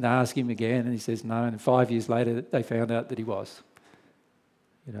 And they ask him again and he says no. And 5 years later, they found out that he was,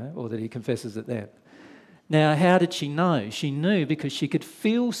 or that he confesses it then. Now, how did she know? She knew because she could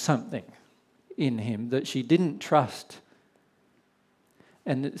feel something in him that she didn't trust.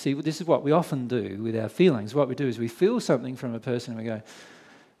 And see, this is what we often do with our feelings. What we do is we feel something from a person and we go,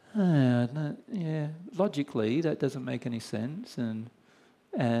 no, yeah, logically that doesn't make any sense, and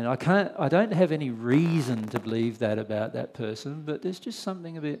I don't have any reason to believe that about that person, but there's just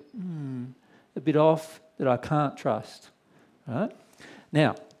something a bit off that I can't trust. Right?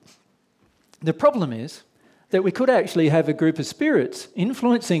 Now, the problem is that we could actually have a group of spirits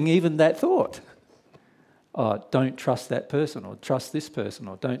influencing even that thought. Oh, don't trust that person, or trust this person,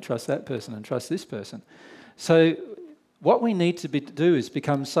 or don't trust that person and trust this person. So what we need to do is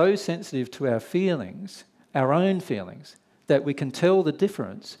become so sensitive to our feelings, our own feelings, that we can tell the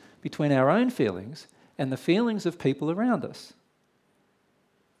difference between our own feelings and the feelings of people around us.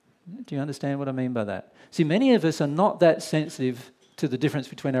 Do you understand what I mean by that? See, many of us are not that sensitive to the difference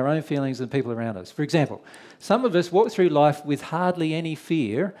between our own feelings and people around us. For example, some of us walk through life with hardly any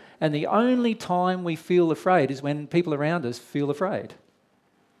fear, and the only time we feel afraid is when people around us feel afraid.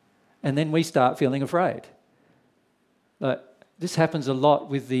 And then we start feeling afraid. This happens a lot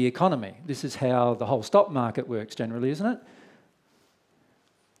with the economy. This is how the whole stock market works generally, isn't it?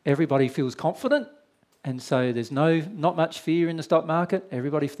 Everybody feels confident, and so there's not much fear in the stock market.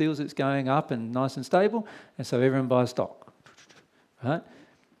 Everybody feels it's going up and nice and stable, and so everyone buys stock. Right?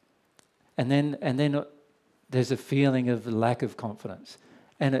 And then there's a feeling of lack of confidence.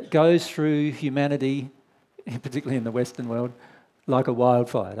 And it goes through humanity, particularly in the Western world, like a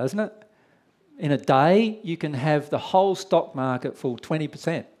wildfire, doesn't it? In a day, you can have the whole stock market fall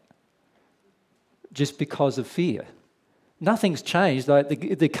 20%. just because of fear. Nothing's changed. Like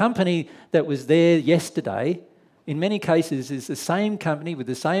the company that was there yesterday, in many cases, is the same company with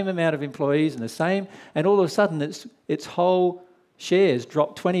the same amount of employees and all of a sudden its whole shares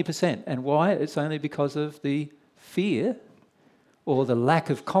dropped 20%. And why? It's only because of the fear or the lack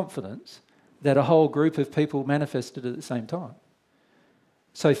of confidence that a whole group of people manifested at the same time.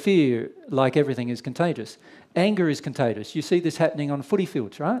 So fear, like everything, is contagious. Anger is contagious. You see this happening on footy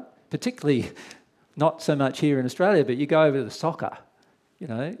fields, right? Particularly not so much here in Australia, but you go over to the soccer,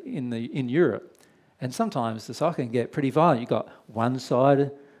 in Europe, and sometimes the soccer can get pretty violent. You've got one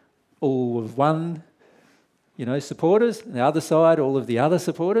side, all of one, supporters, and the other side, all of the other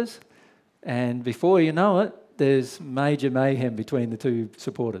supporters, and before you know it, there's major mayhem between the two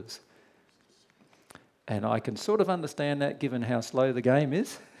supporters. And I can sort of understand that given how slow the game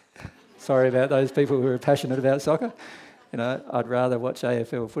is. Sorry about those people who are passionate about soccer. I'd rather watch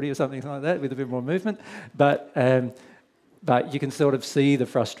AFL footy or something like that with a bit more movement. But you can sort of see the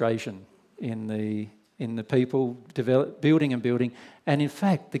frustration in the people building. And in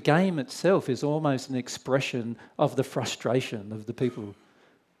fact, the game itself is almost an expression of the frustration of the people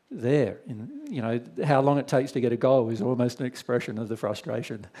there. How long it takes to get a goal is almost an expression of the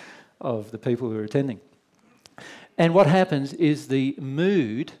frustration of the people who are attending. And what happens is the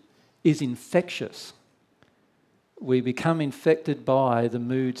mood is infectious. We become infected by the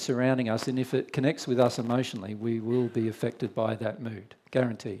mood surrounding us, and if it connects with us emotionally, we will be affected by that mood,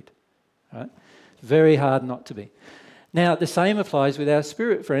 guaranteed. Right? Very hard not to be. Now, the same applies with our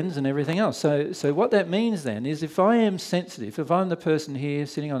spirit friends and everything else. So what that means then is if I am sensitive, if I'm the person here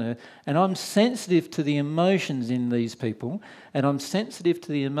sitting on earth, and I'm sensitive to the emotions in these people, and I'm sensitive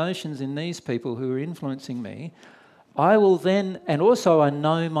to the emotions in these people who are influencing me, I will then, and also I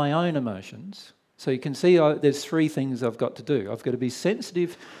know my own emotions. So you can see there's three things I've got to do. I've got to be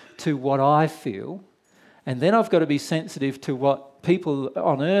sensitive to what I feel, and then I've got to be sensitive to what people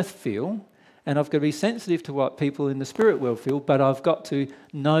on earth feel, and I've got to be sensitive to what people in the spirit world feel, but I've got to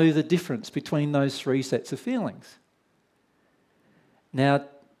know the difference between those three sets of feelings. Now,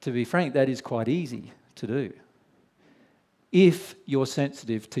 to be frank, that is quite easy to do if you're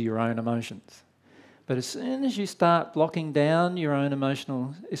sensitive to your own emotions. But as soon as you start blocking down your own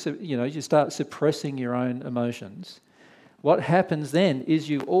emotional, you start suppressing your own emotions, what happens then is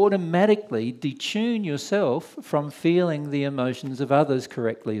you automatically detune yourself from feeling the emotions of others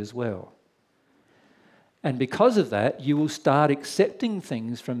correctly as well. And because of that, you will start accepting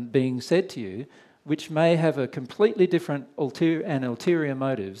things from being said to you which may have a completely different ulterior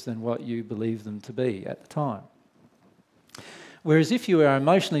motives than what you believe them to be at the time. Whereas if you are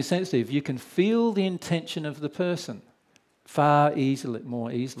emotionally sensitive, you can feel the intention of the person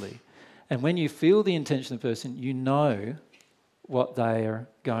more easily. And when you feel the intention of the person, you know what they are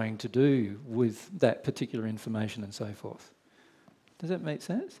going to do with that particular information and so forth. Does that make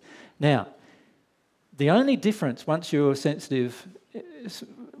sense? Now, the only difference once you're sensitive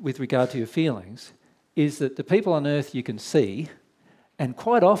with regard to your feelings is that the people on earth you can see, and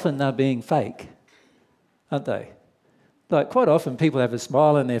quite often they're being fake, aren't they? Like quite often people have a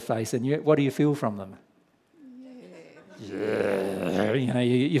smile on their face, and what do you feel from them? Yeah.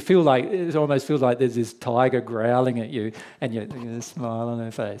 You feel like, it almost feels like there's this tiger growling at you, and you get a smile on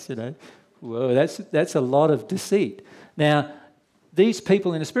their face, Whoa, that's a lot of deceit. Now, these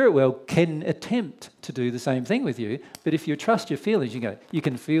people in the spirit world can attempt to do the same thing with you, but if you trust your feelings, you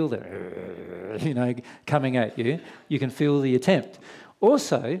can feel the, coming at you. You can feel the attempt.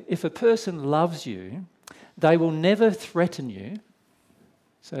 Also, if a person loves you, they will never threaten you.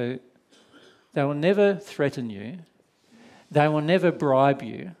 So they will never threaten you. They will never bribe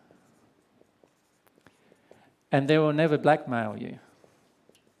you. And they will never blackmail you.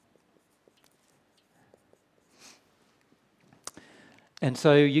 And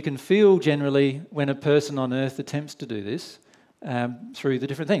so you can feel generally when a person on earth attempts to do this through the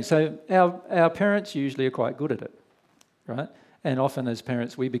different things. So our parents usually are quite good at it, right? And often as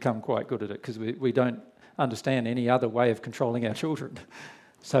parents we become quite good at it because we don't understand any other way of controlling our children.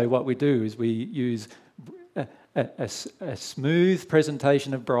 So what we do is we use a smooth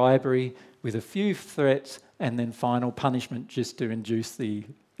presentation of bribery with a few threats and then final punishment just to induce the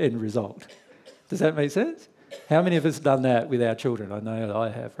end result. Does that make sense? How many of us have done that with our children? I know I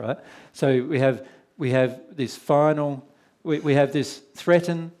have, right? So we have this final, we have this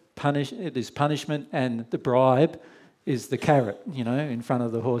this punishment, and the bribe is the carrot, in front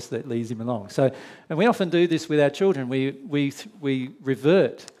of the horse that leads him along. So, and we often do this with our children. We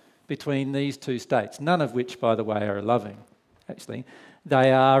revert between these two states, none of which, by the way, are loving, actually.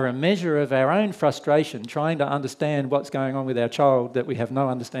 They are a measure of our own frustration trying to understand what's going on with our child that we have no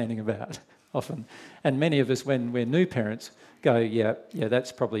understanding about often. And many of us, when we're new parents, go, yeah,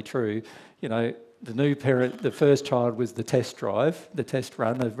 that's probably true. You know, the new parent, the first child was the test drive, the test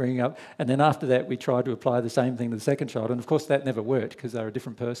run of bringing up, and then after that we tried to apply the same thing to the second child, and of course that never worked because they're a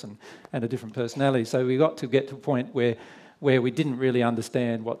different person and a different personality. So we got to get to a point where we didn't really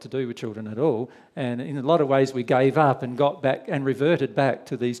understand what to do with children at all, and in a lot of ways we gave up and got back and reverted back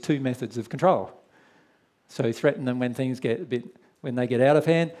to these two methods of control. So threaten them when things get when they get out of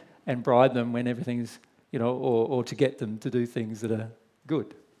hand, and bribe them when everything's, you know, or to get them to do things that are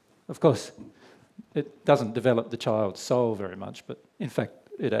good. Of course, it doesn't develop the child's soul very much, but in fact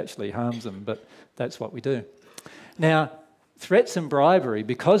it actually harms them, but that's what we do. Now, threats and bribery,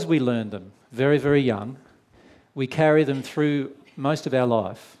 because we learned them very, very young, we carry them through most of our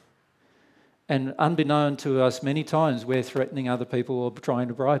life. And unbeknown to us, many times we're threatening other people or trying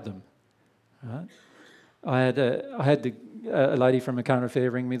to bribe them. Right? I had a lady from a current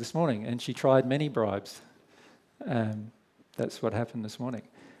affair ring me this morning, and she tried many bribes. That's what happened this morning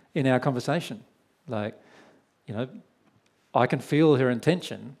in our conversation. Like, you know, I can feel her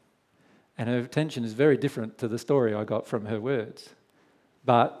intention, and her intention is very different to the story I got from her words.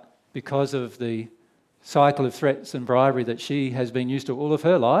 But because of the cycle of threats and bribery that she has been used to all of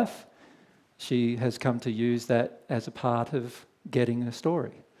her life, she has come to use that as a part of getting a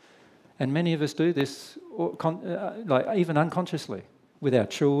story. And many of us do this, like even unconsciously, with our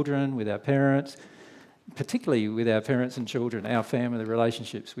children, with our parents, particularly with our parents and children, our family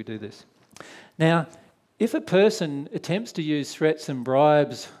relationships, we do this. Now, if a person attempts to use threats and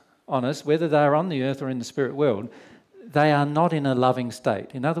bribes on us, whether they are on the earth or in the spirit world, they are not in a loving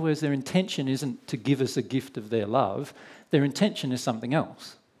state. In other words, their intention isn't to give us a gift of their love. Their intention is something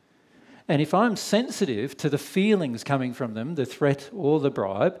else. And if I'm sensitive to the feelings coming from them, the threat or the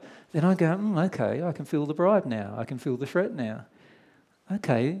bribe, then I go, okay, I can feel the bribe now. I can feel the threat now.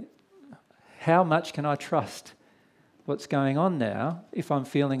 Okay, how much can I trust what's going on now if I'm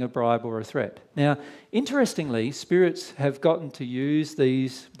feeling a bribe or a threat? Now, interestingly, spirits have gotten to use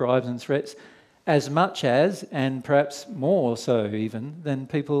these bribes and threats as much as, and perhaps more so even, than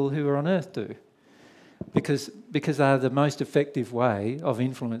people who are on earth do. Because they are the most effective way of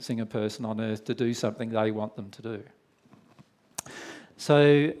influencing a person on earth to do something they want them to do.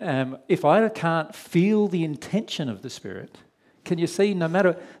 So if I can't feel the intention of the spirit, can you see, no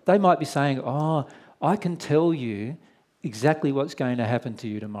matter, they might be saying, oh, I can tell you exactly what's going to happen to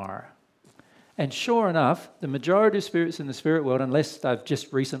you tomorrow. And sure enough, the majority of spirits in the spirit world, unless they've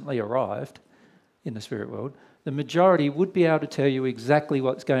just recently arrived in the spirit world, the majority would be able to tell you exactly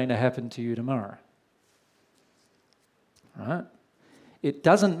what's going to happen to you tomorrow. Right? It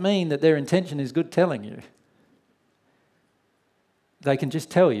doesn't mean that their intention is good telling you. They can just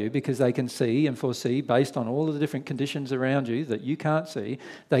tell you because they can see and foresee, based on all of the different conditions around you that you can't see,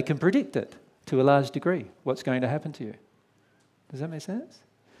 they can predict it to a large degree, what's going to happen to you. Does that make sense?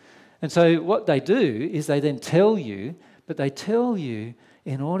 And so what they do is they then tell you, but they tell you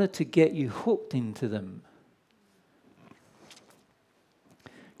in order to get you hooked into them.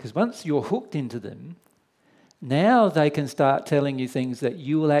 Because once you're hooked into them, now they can start telling you things that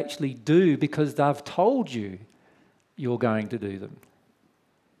you will actually do because they've told you you're going to do them.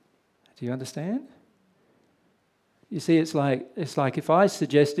 Do you understand? You see, it's like if I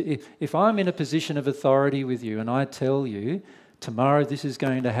suggest, if I'm in a position of authority with you and I tell you, tomorrow this is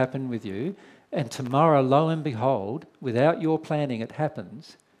going to happen with you, and tomorrow, lo and behold, without your planning, it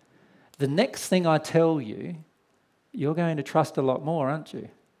happens, the next thing I tell you, you're going to trust a lot more, aren't you?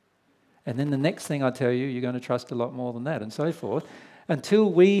 And then the next thing I tell you, you're going to trust a lot more than that, and so forth,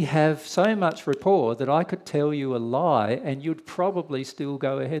 until we have so much rapport that I could tell you a lie and you'd probably still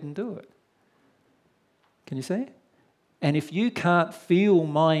go ahead and do it. Can you see? And if you can't feel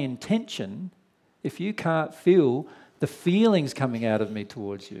my intention, if you can't feel the feelings coming out of me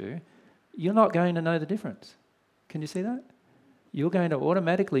towards you, you're not going to know the difference. Can you see that? You're going to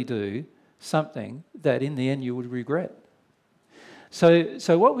automatically do something that in the end you would regret.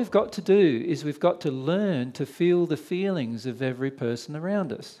 So what we've got to do is we've got to learn to feel the feelings of every person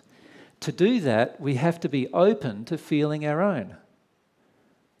around us. To do that, we have to be open to feeling our own.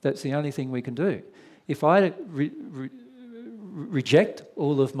 That's the only thing we can do. If I reject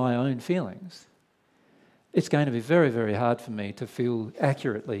all of my own feelings, it's going to be very, very hard for me to feel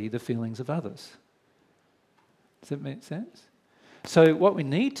accurately the feelings of others. Does that make sense? So what we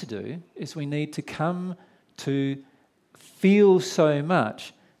need to do is we need to come to feel so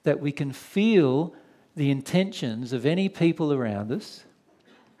much that we can feel the intentions of any people around us,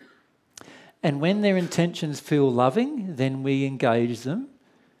 And when their intentions feel loving, then we engage them.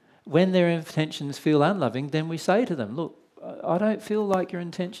 When their intentions feel unloving, then we say to them, look, I don't feel like your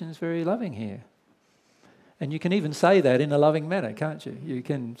intention's very loving here. And you can even say that in a loving manner, can't you? You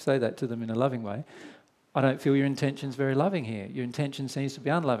can say that to them in a loving way. I don't feel your intention's very loving here. Your intention seems to be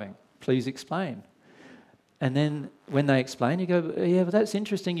unloving. Please explain. And then when they explain, you go, yeah, well, that's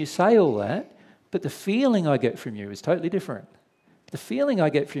interesting. You say all that, but the feeling I get from you is totally different. The feeling I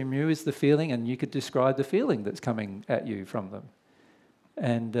get from you is the feeling, and you could describe the feeling that's coming at you from them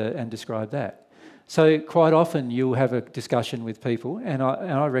and describe that. So quite often you'll have a discussion with people, and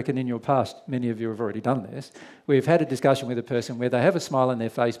I reckon in your past, many of you have already done this, where you've had a discussion with a person where they have a smile on their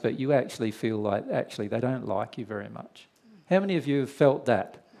face, but you actually feel like actually they don't like you very much. How many of you have felt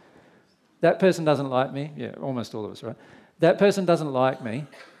that? That person doesn't like me. Yeah, almost all of us, right? That person doesn't like me,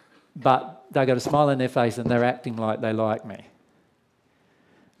 but they got a smile on their face and they're acting like they like me.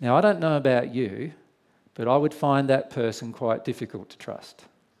 Now, I don't know about you, but I would find that person quite difficult to trust.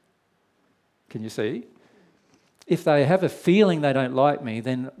 Can you see? If they have a feeling they don't like me,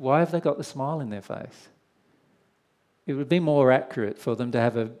 then why have they got the smile in their face? It would be more accurate for them to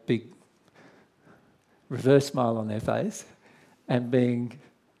have a big reverse smile on their face and being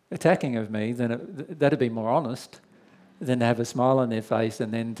attacking of me, that'd be more honest than to have a smile on their face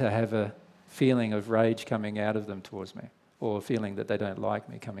and then to have a feeling of rage coming out of them towards me, or a feeling that they don't like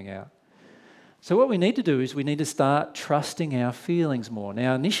me coming out. So what we need to do is we need to start trusting our feelings more.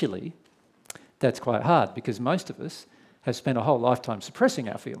 Now, initially, that's quite hard because most of us have spent a whole lifetime suppressing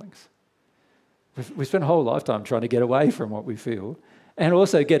our feelings. We've spent a whole lifetime trying to get away from what we feel and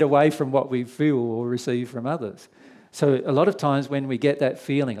also get away from what we feel or receive from others. So a lot of times when we get that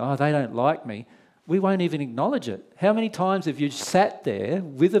feeling, oh, they don't like me, we won't even acknowledge it. How many times have you sat there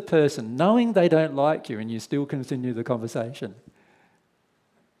with a person knowing they don't like you and you still continue the conversation?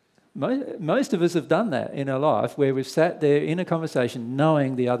 Most of us have done that in our life where we've sat there in a conversation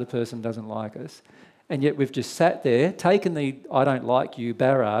knowing the other person doesn't like us, and yet we've just sat there, taken the I don't like you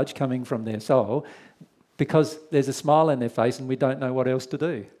barrage coming from their soul because there's a smile on their face and we don't know what else to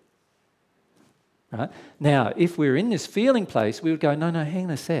do. Right? Now, if we're in this feeling place, we would go, no, hang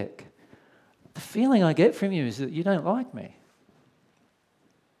on a sec. The feeling I get from you is that you don't like me.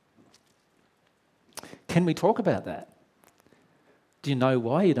 Can we talk about that? Do you know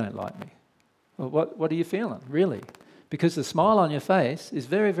why you don't like me? Well, what are you feeling, really? Because the smile on your face is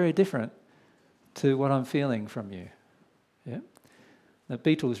very, very different to what I'm feeling from you. Yeah? The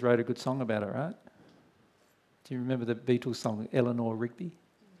Beatles wrote a good song about it, right? Do you remember the Beatles song, Eleanor Rigby?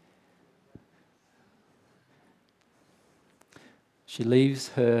 She leaves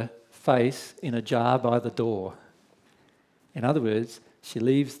her face in a jar by the door. In other words, she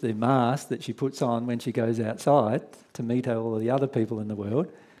leaves the mask that she puts on when she goes outside to meet all the other people in the world.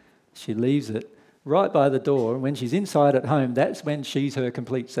 She leaves it right by the door, and when she's inside at home, that's when she's her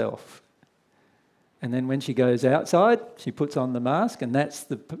complete self. And then when she goes outside, she puts on the mask, and that's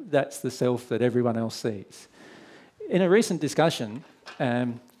the self that everyone else sees. In a recent discussion, I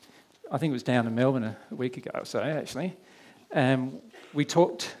think it was down in Melbourne a week ago or so, actually, we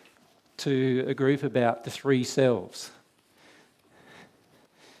talked to a group about the three selves.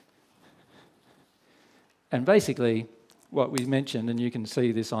 And basically, what we mentioned, and you can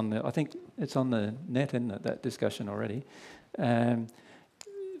see this on I think it's on the net, isn't it, that discussion already.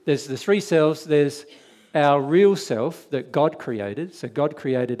 There's the three selves. There's our real self that God created. So God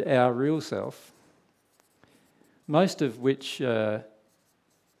created our real self, most of which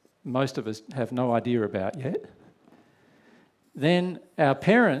most of us have no idea about yet. Then our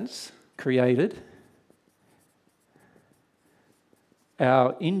parents created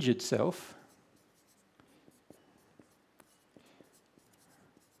our injured self.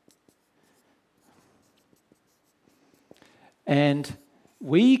 And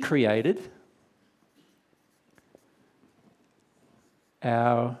we created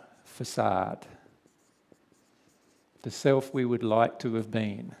our facade, the self we would like to have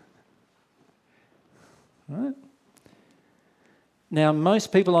been. Right? Now,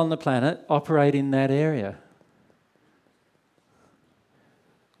 most people on the planet operate in that area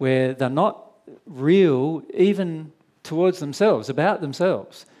where they're not real even towards themselves, about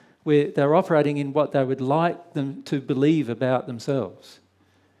themselves, where they're operating in what they would like them to believe about themselves.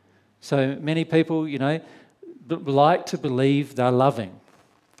 So many people, like to believe they're loving,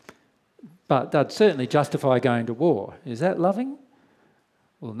 but they'd certainly justify going to war. Is that loving?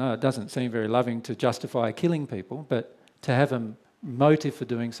 Well, no, it doesn't seem very loving to justify killing people, but to have a motive for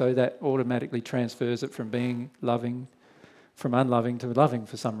doing so, that automatically transfers it from being loving from unloving to loving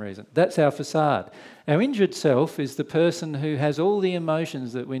for some reason. That's our facade. Our injured self is the person who has all the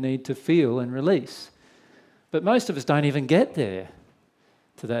emotions that we need to feel and release. But most of us don't even get there,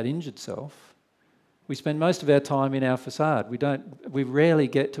 to that injured self. We spend most of our time in our facade. We rarely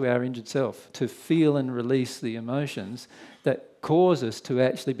get to our injured self to feel and release the emotions that cause us to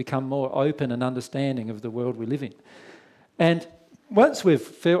actually become more open and understanding of the world we live in. And once we've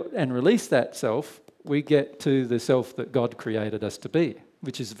felt and released that self, we get to the self that God created us to be,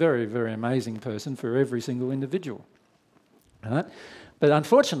 which is a very, very amazing person for every single individual. Right? But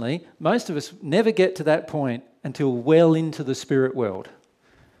unfortunately, most of us never get to that point until well into the spirit world.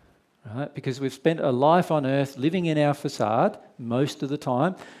 Right? Because we've spent a life on earth living in our facade most of the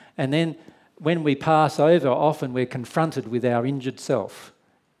time, and then when we pass over, often we're confronted with our injured self.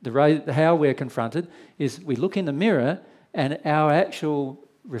 How we're confronted is we look in the mirror and our actual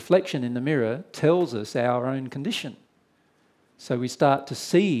reflection in the mirror tells us our own condition. So we start to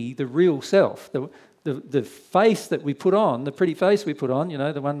see the real self, the face that we put on, the pretty face we put on, you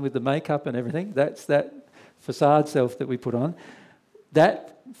know, the one with the makeup and everything, that's that facade self that we put on.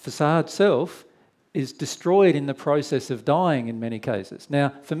 That facade self is destroyed in the process of dying in many cases.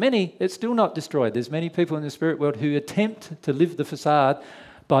 Now, for many, it's still not destroyed. There's many people in the spirit world who attempt to live the facade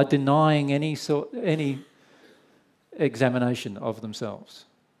by denying any examination of themselves.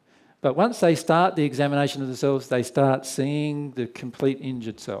 But once they start the examination of themselves, they start seeing the complete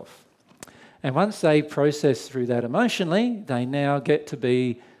injured self. And once they process through that emotionally, they now get to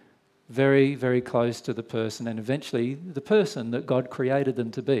be very, very close to the person and eventually the person that God created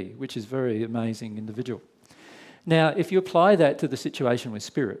them to be, which is a very amazing individual. Now, if you apply that to the situation with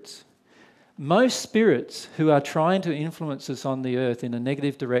spirits, most spirits who are trying to influence us on the earth in a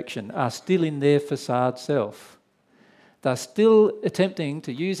negative direction are still in their facade self. They're still attempting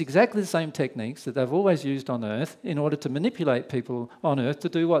to use exactly the same techniques that they've always used on earth in order to manipulate people on earth to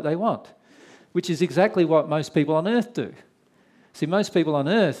do what they want, which is exactly what most people on earth do. See, most people on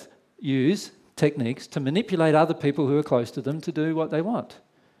earth use techniques to manipulate other people who are close to them to do what they want.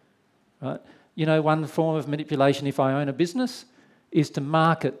 Right? You know, one form of manipulation, if I own a business, is to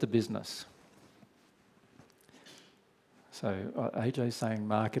market the business. So AJ's saying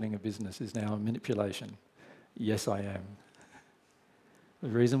marketing a business is now a manipulation. Yes, I am. The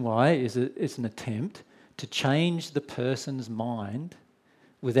reason why is that it's an attempt to change the person's mind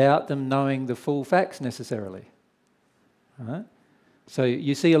without them knowing the full facts necessarily. Right? So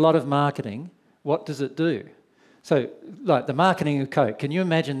you see a lot of marketing. What does it do? So, like the marketing of Coke, can you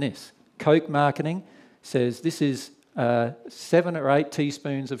imagine this? Coke marketing says this is 7 or 8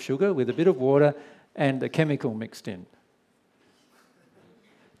 teaspoons of sugar with a bit of water and a chemical mixed in.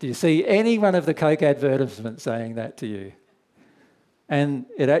 Do you see any one of the Coke advertisements saying that to you? And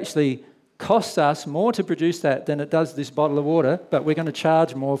it actually costs us more to produce that than it does this bottle of water, but we're going to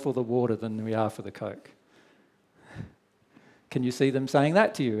charge more for the water than we are for the Coke. Can you see them saying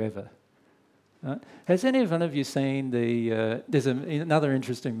that to you ever? Right? Has any one of you seen there's another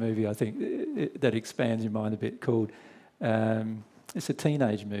interesting movie, I think, that expands your mind a bit called, it's a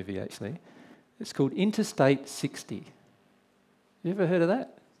teenage movie actually. It's called Interstate 60. You ever heard of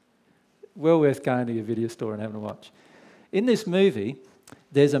that? Well worth going to your video store and having a watch. In this movie,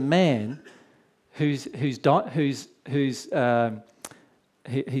 there's a man he's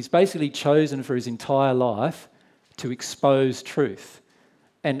basically chosen for his entire life to expose truth.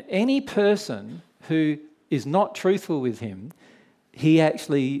 And any person who is not truthful with him, he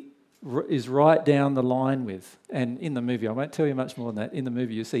actually is right down the line with. And in the movie, I won't tell you much more than that, in the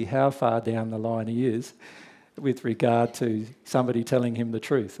movie you see how far down the line he is with regard to somebody telling him the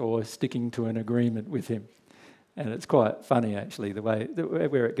truth or sticking to an agreement with him. And it's quite funny, actually,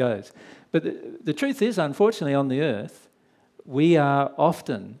 where it goes. But the truth is, unfortunately, on the earth, we are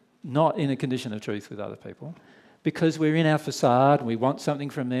often not in a condition of truth with other people because we're in our facade and we want something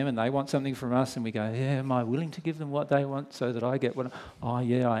from them and they want something from us and we go, yeah, am I willing to give them what they want so that I get what... Oh,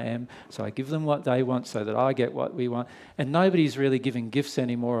 yeah, I am. So I give them what they want so that I get what we want. And nobody's really giving gifts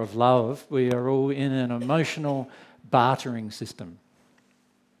anymore of love. We are all in an emotional bartering system.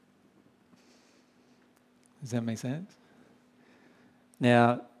 Does that make sense?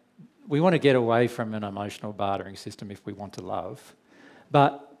 Now, we want to get away from an emotional bartering system if we want to love.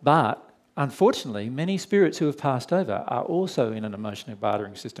 But unfortunately, many spirits who have passed over are also in an emotional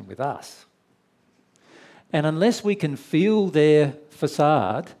bartering system with us. And unless we can feel their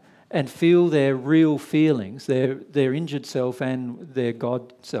facade and feel their real feelings, their injured self and their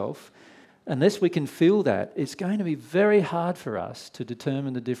God self, unless we can feel that, it's going to be very hard for us to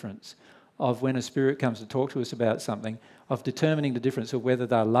determine the difference of when a spirit comes to talk to us about something, of determining the difference of whether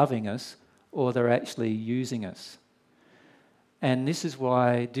they're loving us or they're actually using us. And this is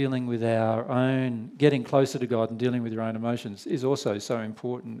why dealing with our own, getting closer to God and dealing with your own emotions is also so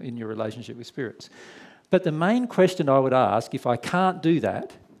important in your relationship with spirits. But the main question I would ask, if I can't do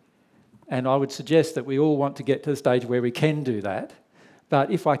that, and I would suggest that we all want to get to the stage where we can do that,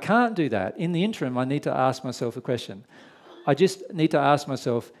 but if I can't do that, in the interim, I need to ask myself a question. I just need to ask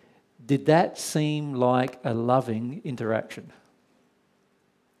myself, did that seem like a loving interaction?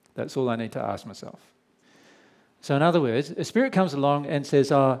 That's all I need to ask myself. So in other words, a spirit comes along and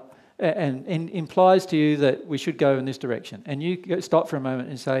says, and implies to you that we should go in this direction. And you stop for a moment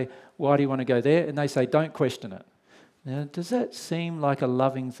and say, why do you want to go there? And they say, don't question it. Now, does that seem like a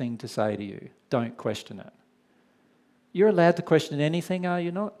loving thing to say to you? Don't question it. You're allowed to question anything, are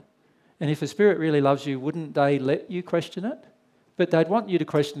you not? And if a spirit really loves you, wouldn't they let you question it? But they'd want you to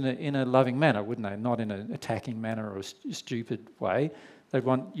question it in a loving manner, wouldn't they? Not in an attacking manner or a stupid way. They'd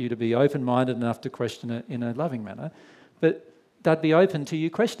want you to be open-minded enough to question it in a loving manner. But they'd be open to you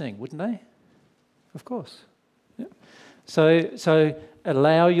questioning, wouldn't they? Of course. Yeah. So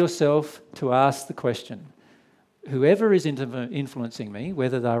allow yourself to ask the question. Whoever is influencing me,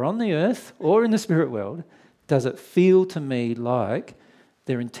 whether they're on the earth or in the spirit world, does it feel to me like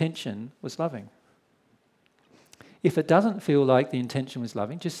their intention was loving? If it doesn't feel like the intention was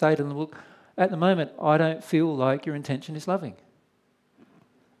loving, just say to them, look, at the moment, I don't feel like your intention is loving.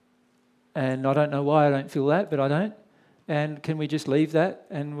 And I don't know why I don't feel that, but I don't. And can we just leave that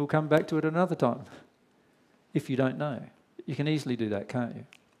and we'll come back to it another time? If you don't know. You can easily do that, can't you?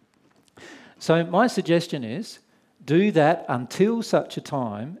 So my suggestion is, do that until such a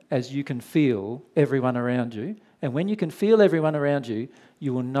time as you can feel everyone around you. And when you can feel everyone around you,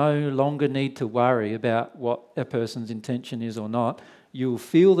 you will no longer need to worry about what a person's intention is or not. You will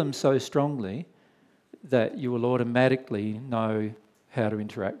feel them so strongly that you will automatically know how to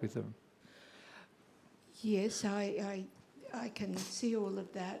interact with them. Yes, I can see all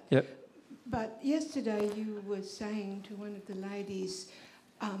of that. Yep. But yesterday you were saying to one of the ladies,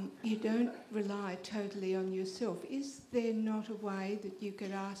 you don't rely totally on yourself. Is there not a way that you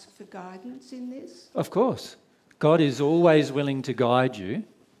could ask for guidance in this? Of course. God is always willing to guide you,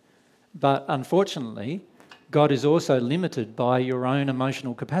 but unfortunately, God is also limited by your own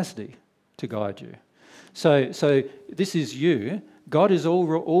emotional capacity to guide you. So this is you. God is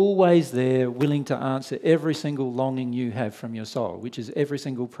always there, willing to answer every single longing you have from your soul, which is every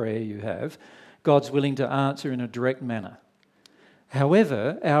single prayer you have. God's willing to answer in a direct manner.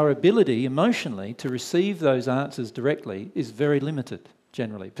 However, our ability emotionally to receive those answers directly is very limited,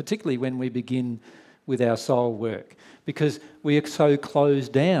 generally, particularly when we begin with our soul work, because we are so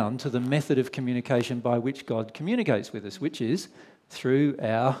closed down to the method of communication by which God communicates with us, which is through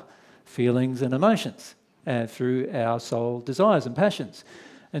our feelings and emotions, through our soul desires and passions.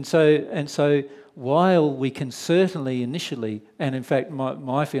 And so while we can certainly initially, and in fact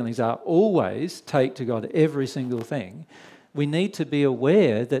my feelings are always take to God every single thing, we need to be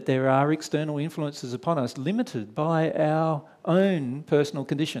aware that there are external influences upon us limited by our own personal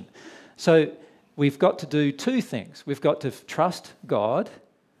condition. So we've got to do two things. We've got to trust God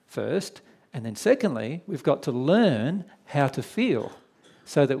first, and then secondly, we've got to learn how to feel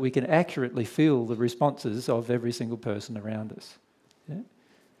so that we can accurately feel the responses of every single person around us. Yeah?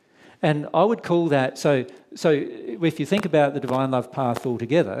 And I would call that, so if you think about the divine love path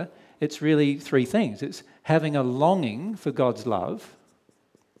altogether, it's really three things. It's having a longing for God's love.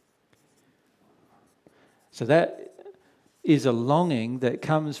 So that is a longing that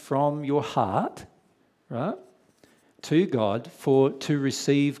comes from your heart, right, to God to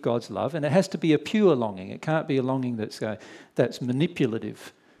receive God's love. And it has to be a pure longing. It can't be a longing that's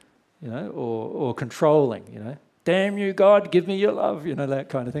manipulative, or controlling, Damn you, God, give me your love, that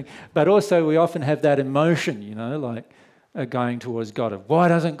kind of thing. But also we often have that emotion, like going towards God of, why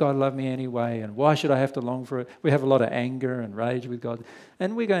doesn't God love me anyway? And why should I have to long for it? We have a lot of anger and rage with God.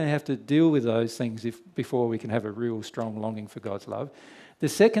 And we're going to have to deal with those things before we can have a real strong longing for God's love. The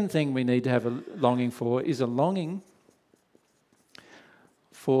second thing we need to have a longing for is a longing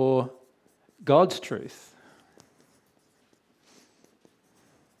for God's truth.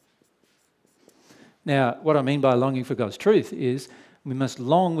 Now, what I mean by longing for God's truth is we must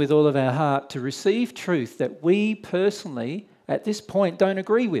long with all of our heart to receive truth that we personally, at this point, don't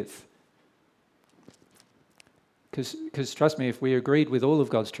agree with. Because trust me, if we agreed with all of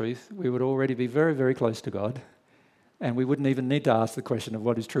God's truth, we would already be very, very close to God, and we wouldn't even need to ask the question of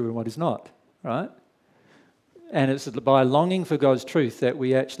what is true and what is not, right? And it's by longing for God's truth that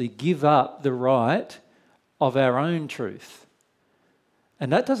we actually give up the right of our own truth.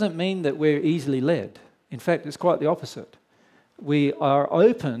 And that doesn't mean that we're easily led. In fact, it's quite the opposite. We are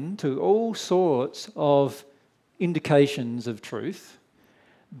open to all sorts of indications of truth,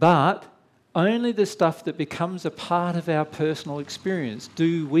 but only the stuff that becomes a part of our personal experience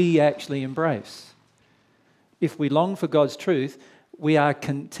do we actually embrace. If we long for God's truth, we are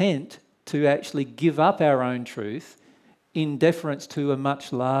content to actually give up our own truth in deference to a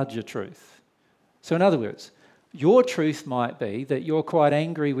much larger truth. So in other words, your truth might be that you're quite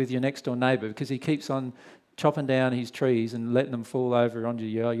angry with your next door neighbour because he keeps on chopping down his trees and letting them fall over onto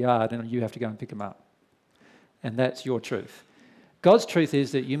your yard, and you have to go and pick them up. And that's your truth. God's truth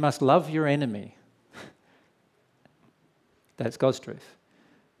is that you must love your enemy. That's God's truth.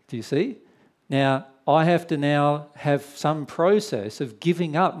 Do you see? Now, I have to now have some process of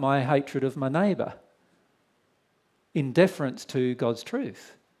giving up my hatred of my neighbour in deference to God's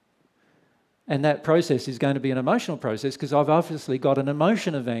truth. And that process is going to be an emotional process because I've obviously got an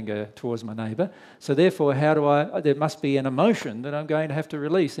emotion of anger towards my neighbour. So therefore, there must be an emotion that I'm going to have to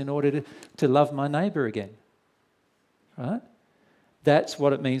release in order to love my neighbour again. Right? That's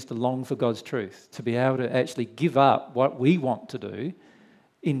what it means to long for God's truth, to be able to actually give up what we want to do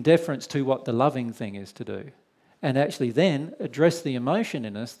in deference to what the loving thing is to do, and actually then address the emotion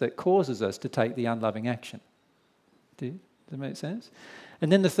in us that causes us to take the unloving action. Does that make sense?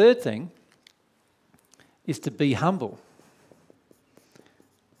 And then the third thing is to be humble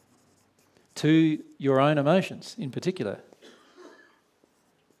to your own emotions in particular.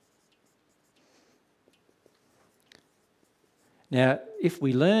 Now, if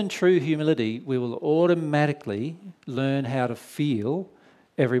we learn true humility, we will automatically learn how to feel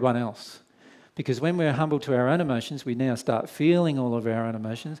everyone else. Because when we're humble to our own emotions, we now start feeling all of our own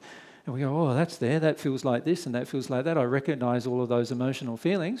emotions, and we go, oh, that's there, that feels like this, and that feels like that. I recognise all of those emotional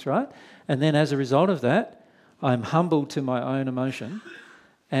feelings, right? And then as a result of that, I'm humble to my own emotion,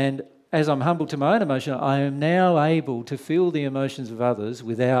 and as I'm humble to my own emotion, I am now able to feel the emotions of others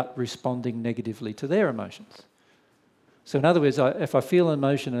without responding negatively to their emotions. So in other words, if I feel an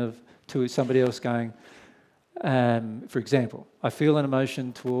emotion to somebody else going, for example, I feel an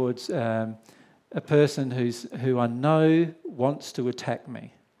emotion towards a person who I know wants to attack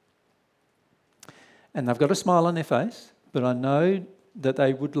me. And they've got a smile on their face, but I know that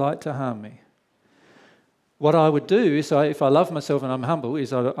they would like to harm me. What I would do is, if I love myself and I'm humble,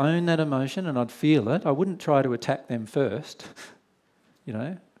 is I'd own that emotion and I'd feel it. I wouldn't try to attack them first. You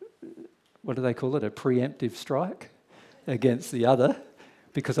know, what do they call it? A preemptive strike against the other,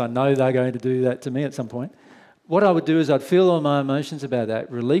 because I know they're going to do that to me at some point. What I would do is I'd feel all my emotions about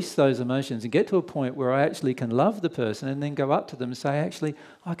that, release those emotions, and get to a point where I actually can love the person and then go up to them and say, actually,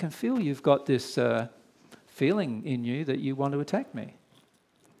 I can feel you've got this feeling in you that you want to attack me.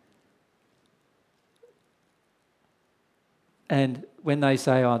 And when they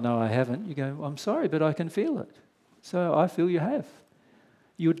say, oh, no, I haven't, you go, I'm sorry, but I can feel it. So I feel you have.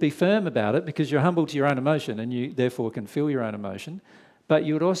 You would be firm about it because you're humble to your own emotion and you therefore can feel your own emotion. But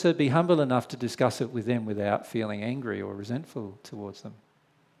you would also be humble enough to discuss it with them without feeling angry or resentful towards them.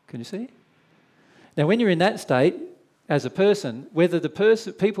 Can you see? Now, when you're in that state, as a person, whether the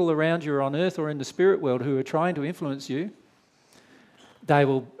people around you are on earth or in the spirit world who are trying to influence you, they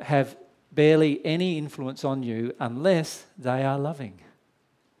will have barely any influence on you unless they are loving.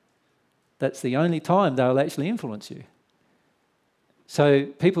 That's the only time they'll actually influence you. So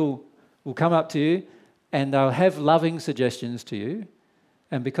people will come up to you and they'll have loving suggestions to you.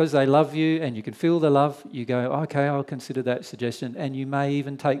 And because they love you and you can feel the love, you go, okay, I'll consider that suggestion, and you may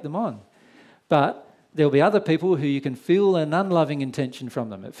even take them on. But there'll be other people who you can feel an unloving intention from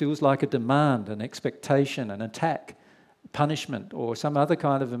them. It feels like a demand, an expectation, an attack, punishment, or some other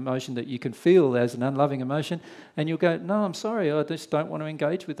kind of emotion that you can feel as an unloving emotion, and you'll go, no, I'm sorry, I just don't want to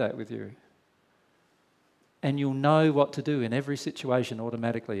engage with that with you. And you'll know what to do in every situation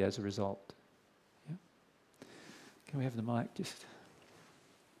automatically as a result. Yeah? Can we have the mic just...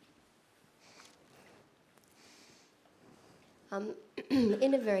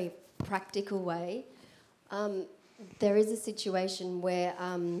 In a very practical way, there is a situation where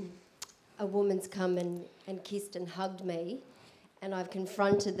a woman's come and kissed and hugged me, and I've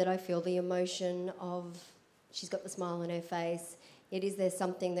confronted that I feel the emotion of, she's got the smile on her face, is there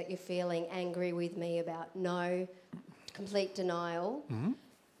something that you're feeling angry with me about? No, complete denial,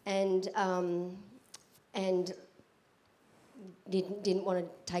 and didn't want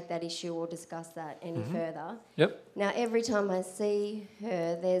to take that issue or discuss that any further. Yep. Now, every time I see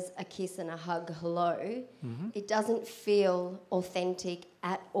her, there's a kiss and a hug, hello. It doesn't feel authentic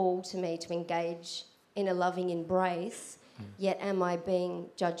at all to me to engage in a loving embrace, yet am I being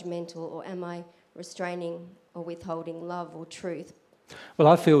judgmental or am I restraining or withholding love or truth? Well,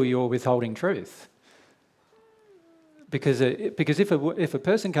 I feel you're withholding truth Because if a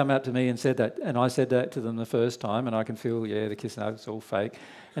person come up to me and said that, and I said that to them the first time, and I can feel, yeah, the kiss and hug's all fake,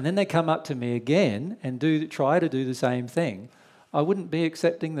 and then they come up to me again and try to do the same thing, I wouldn't be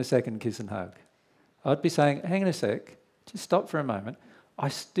accepting the second kiss and hug. I'd be saying, hang on a sec, just stop for a moment. I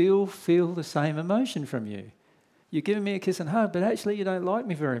still feel the same emotion from you. You're giving me a kiss and hug, but actually you don't like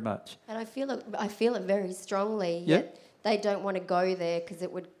me very much. And I feel it very strongly. Yet they don't want to go there because it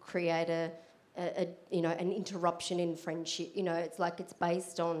would create an interruption in friendship. It's like it's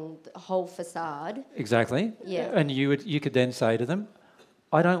based on the whole facade. Exactly. Yeah. And you could then say to them,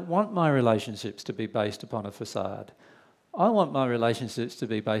 I don't want my relationships to be based upon a facade. I want my relationships to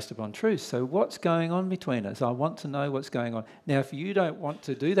be based upon truth. So what's going on between us? I want to know what's going on. Now, if you don't want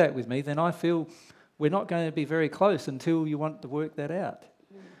to do that with me, then I feel we're not going to be very close until you want to work that out.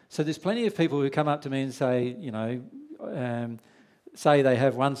 So there's plenty of people who come up to me and say, say they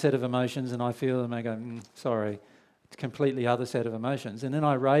have one set of emotions and I feel them, I go, sorry, it's a completely other set of emotions. And then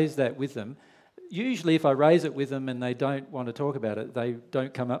I raise that with them. Usually if I raise it with them and they don't want to talk about it, they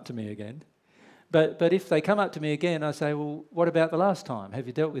don't come up to me again. But if they come up to me again, I say, well, what about the last time? Have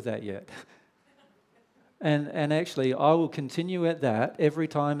you dealt with that yet? and actually, I will continue at that every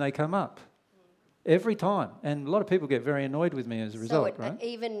time they come up. Every time. And a lot of people get very annoyed with me as a result, right?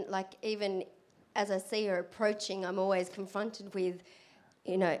 Even as I see her approaching, I'm always confronted with,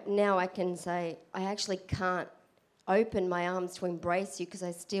 now I can say, I actually can't open my arms to embrace you because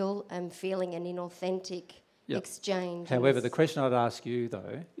I still am feeling an inauthentic exchange. However, the question I'd ask you,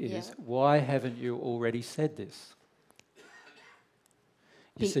 though, is why haven't you already said this?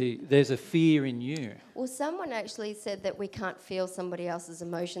 You see, there's a fear in you. Well, someone actually said that we can't feel somebody else's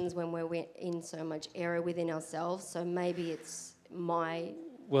emotions when we're in so much error within ourselves, so maybe it's my...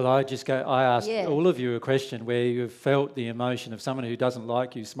 Well, I asked all of you a question where you've felt the emotion of someone who doesn't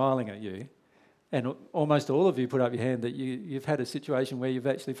like you smiling at you, and almost all of you put up your hand that you've had a situation where you've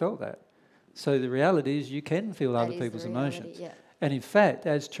actually felt that. So the reality is you can feel other people's emotions. Yeah. And in fact,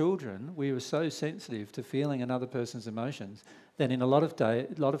 as children, we were so sensitive to feeling another person's emotions that in a lot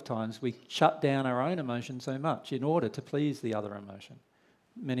of times we shut down our own emotion so much in order to please the other emotion.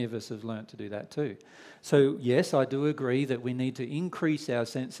 Many of us have learnt to do that too. So yes, I do agree that we need to increase our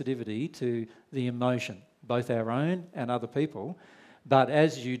sensitivity to the emotion, both our own and other people. But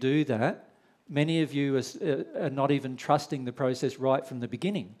as you do that, many of you are not even trusting the process right from the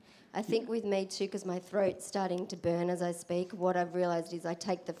beginning. I think with me too, because my throat's starting to burn as I speak, what I've realised is I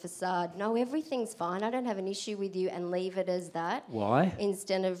take the facade, no, everything's fine, I don't have an issue with you, and leave it as that. Why?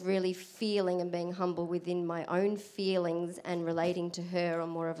 Instead of really feeling and being humble within my own feelings and relating to her on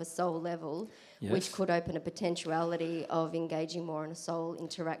more of a soul level, which could open a potentiality of engaging more in a soul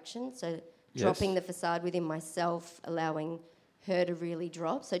interaction. So dropping the facade within myself, allowing her to really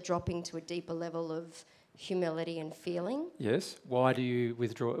drop, so dropping to a deeper level of humility and feeling. Yes. Why do you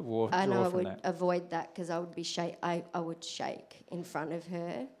withdraw from that? I would avoid that because I would be I would shake in front of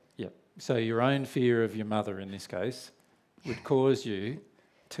her. Yep. So your own fear of your mother in this case would cause you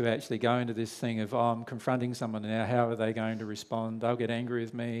to actually go into this thing of, I'm confronting someone now, how are they going to respond? They'll get angry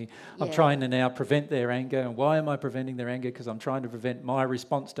with me. I'm trying to now prevent their anger. And why am I preventing their anger? Because I'm trying to prevent my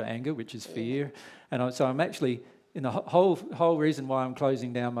response to anger, which is fear. And so I'm actually, in the whole reason why I'm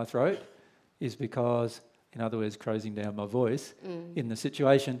closing down my throat is because, in other words, closing down my voice in the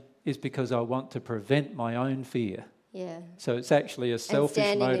situation is because I want to prevent my own fear. Yeah. So it's actually a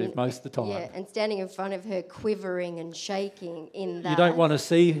selfish motive most of the time. Yeah, and standing in front of her, quivering and shaking in that. You don't want to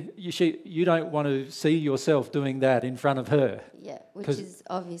see yourself doing that in front of her. Yeah, which is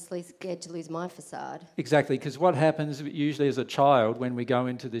obviously scared to lose my facade. Exactly, because what happens usually as a child when we go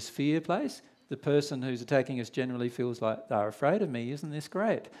into this fear place, the person who's attacking us generally feels like they're afraid of me. Isn't this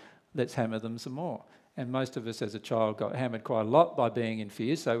great? Let's hammer them some more. And most of us as a child got hammered quite a lot by being in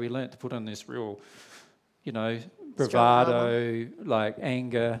fear, so we learnt to put on this real, bravado, like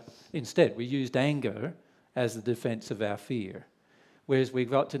anger. Instead, we used anger as the defence of our fear. Whereas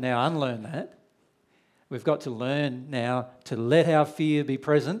we've got to now unlearn that. We've got to learn now to let our fear be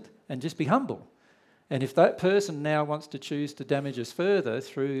present and just be humble. And if that person now wants to choose to damage us further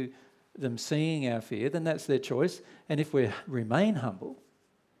through them seeing our fear, then that's their choice. And if we remain humble,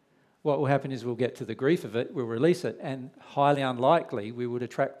 what will happen is we'll get to the grief of it, we'll release it, and highly unlikely we would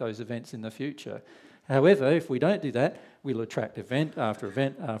attract those events in the future. However, if we don't do that, we'll attract event after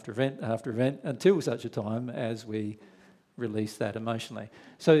event after event after event until such a time as we release that emotionally.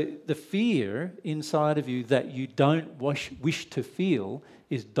 So the fear inside of you that you don't wish to feel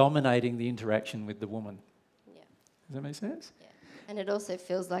is dominating the interaction with the woman. Yeah. Does that make sense? Yeah. And it also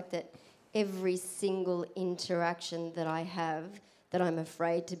feels like that every single interaction that I have that I'm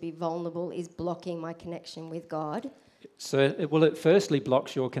afraid to be vulnerable is blocking my connection with God. So it firstly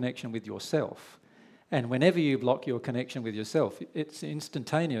blocks your connection with yourself. And whenever you block your connection with yourself, it's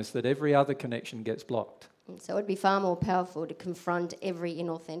instantaneous that every other connection gets blocked. So it'd be far more powerful to confront every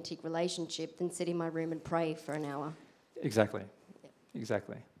inauthentic relationship than sit in my room and pray for an hour. Exactly. Yep.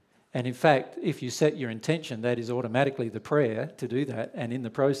 Exactly. And in fact, if you set your intention, that is automatically the prayer to do that. And in the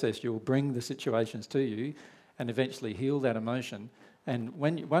process, you'll bring the situations to you and eventually heal that emotion. And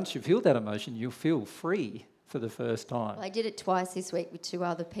once you've healed that emotion, you'll feel free for the first time. I did it twice this week with 2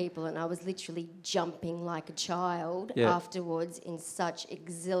 other people, and I was literally jumping like a child afterwards in such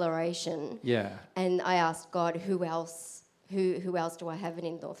exhilaration. Yeah. And I asked God, who else do I have an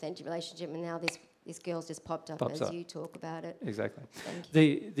inauthentic relationship? And now this girl's just popped up as you talk about it. Exactly. Thank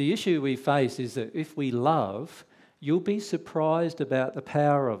you. The issue we face is that if we love, you'll be surprised about the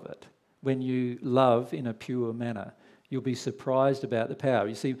power of it when you love in a pure manner. You'll be surprised about the power.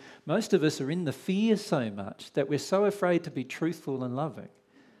 You see, most of us are in the fear so much that we're so afraid to be truthful and loving.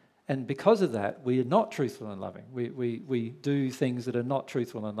 And because of that, we are not truthful and loving. We do things that are not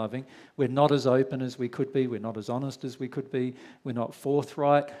truthful and loving. We're not as open as we could be. We're not as honest as we could be. We're not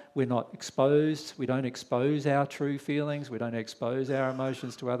forthright. We're not exposed. We don't expose our true feelings. We don't expose our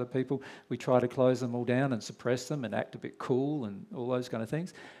emotions to other people. We try to close them all down and suppress them and act a bit cool and all those kind of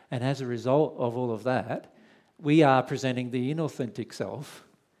things. And as a result of all of that, we are presenting the inauthentic self.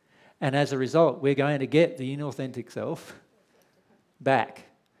 And as a result, we're going to get the inauthentic self back.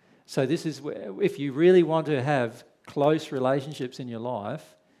 So this is where, if you really want to have close relationships in your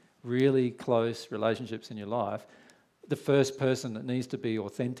life, really close relationships in your life, the first person that needs to be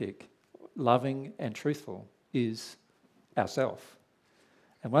authentic, loving and truthful is ourself.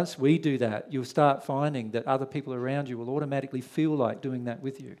 And once we do that, you'll start finding that other people around you will automatically feel like doing that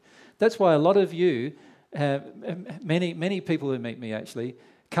with you. That's why a lot of you, many people who meet me actually,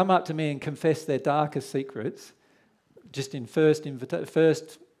 come up to me and confess their darkest secrets just in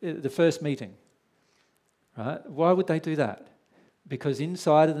the first meeting, right? Why would they do that? Because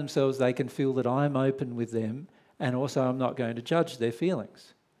inside of themselves they can feel that I'm open with them and also I'm not going to judge their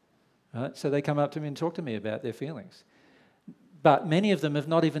feelings, right? So they come up to me and talk to me about their feelings. But many of them have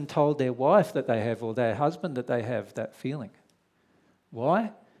not even told their wife that they have or their husband that they have that feeling.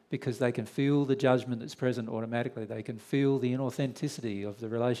 Why? Because they can feel the judgment that's present automatically. They can feel the inauthenticity of the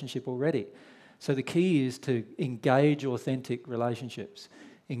relationship already. So the key is to engage authentic relationships.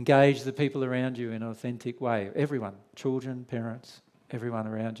 Engage the people around you in an authentic way. Everyone, children, parents, everyone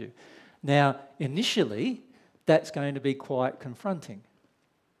around you. Now, initially, that's going to be quite confronting,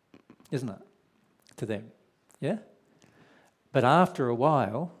 isn't it, to them? Yeah? But after a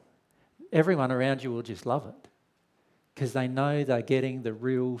while, everyone around you will just love it because they know they're getting the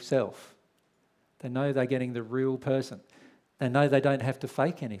real self. They know they're getting the real person. They know they don't have to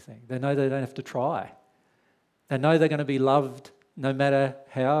fake anything. They know they don't have to try. They know they're going to be loved no matter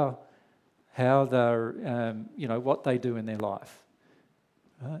how they're, what they do in their life.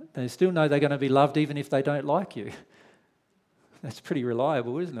 Right? They still know they're going to be loved even if they don't like you. That's pretty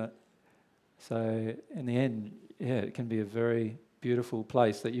reliable, isn't it? So in the end, it can be a very beautiful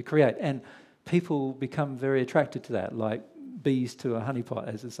place that you create. And people become very attracted to that, like bees to a honeypot,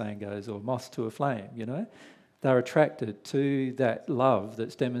 as the saying goes, or moths to a flame, They're attracted to that love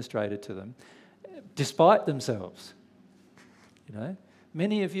that's demonstrated to them, despite themselves.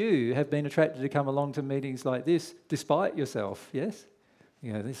 Many of you have been attracted to come along to meetings like this despite yourself, yes?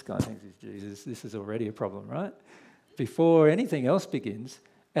 This guy thinks he's Jesus. This is already a problem, right? Before anything else begins,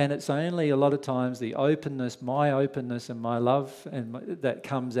 and it's only a lot of times the openness, my openness and my love that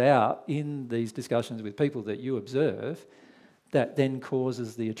comes out in these discussions with people that you observe that then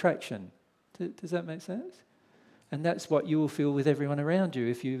causes the attraction. Does that make sense? And that's what you will feel with everyone around you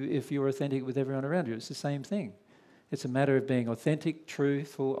if you're authentic with everyone around you. It's the same thing. It's a matter of being authentic,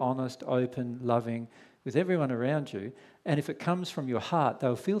 truthful, honest, open, loving with everyone around you. And if it comes from your heart,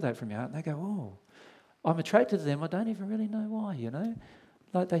 they'll feel that from your heart and they go, oh, I'm attracted to them. I don't even really know why,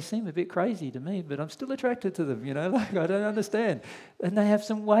 Like they seem a bit crazy to me, but I'm still attracted to them, like I don't understand. And they have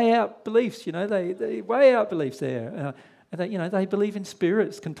some way out beliefs, they way out beliefs there. And they believe in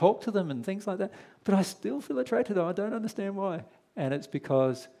spirits, can talk to them and things like that. But I still feel attracted to them. I don't understand why. And it's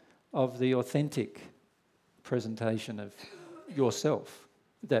because of the authentic presentation of yourself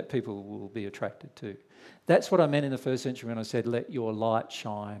that people will be attracted to. That's what I meant in the first century when I said, let your light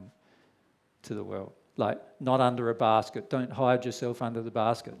shine to the world. Like, not under a basket. Don't hide yourself under the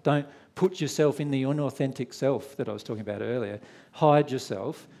basket. Don't put yourself in the unauthentic self that I was talking about earlier. Hide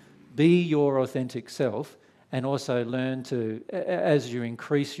yourself. Be your authentic self. And also learn to, as you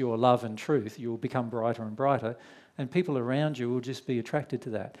increase your love and truth, you'll become brighter and brighter, and people around you will just be attracted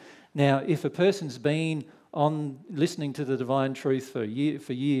to that. Now, if a person's been on listening to the divine truth for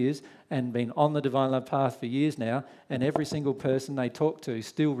years and been on the divine love path for years now, and every single person they talk to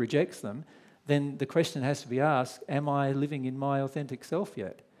still rejects them, then the question has to be asked, am I living in my authentic self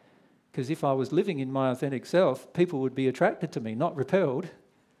yet? Because if I was living in my authentic self, people would be attracted to me, not repelled.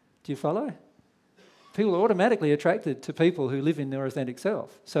 Do you follow? People are automatically attracted to people who live in their authentic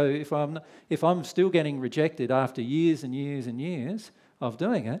self. So if I'm still getting rejected after years and years and years of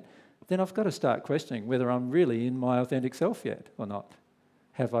doing it, then I've got to start questioning whether I'm really in my authentic self yet or not.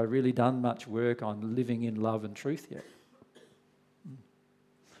 Have I really done much work on living in love and truth yet?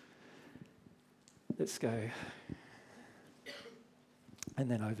 Let's go. And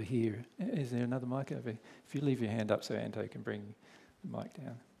then over here, is there another mic over here? If you leave your hand up so Anto can bring the mic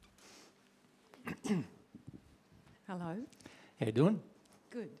down. Hello. How you doing?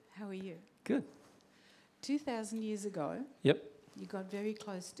 Good. How are you? Good. 2,000 years ago, Yep. you got very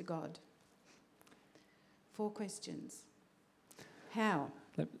close to God. 4 questions. How?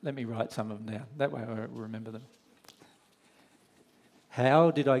 Let me write some of them down. That way I remember them. How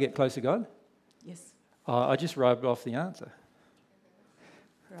did I get close to God? Yes. I just rubbed off the answer.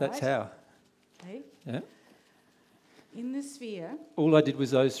 Right. That's how. Okay. Yeah. In the sphere. All I did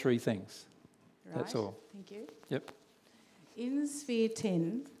was those 3 things. Right. That's all. Thank you. Yep. In the sphere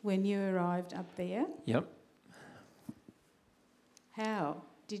 10, when you arrived up there, Yep. how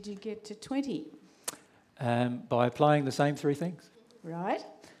did you get to 20? By applying the same 3 things. Right.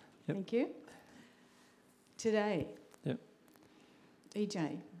 Yep. Thank you. Today. Yep.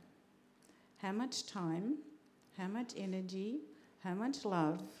 EJ, how much time, how much energy, how much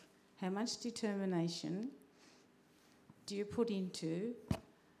love, how much determination do you put into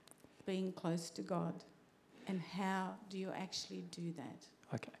being close to God? And how do you actually do that?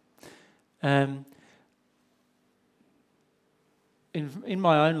 Okay. In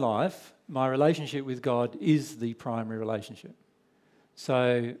my own life, my relationship with God is the primary relationship.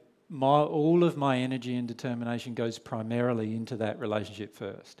 So all of my energy and determination goes primarily into that relationship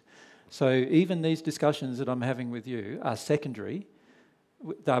first. So even these discussions that I'm having with you are secondary.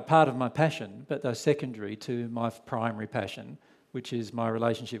 They're part of my passion, but they're secondary to my primary passion, which is my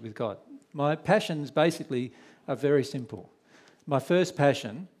relationship with God. My passions basically are very simple. My first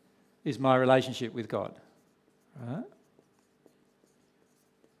passion is my relationship with God. Right?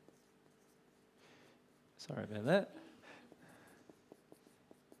 Sorry about that.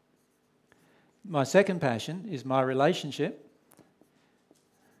 My second passion is my relationship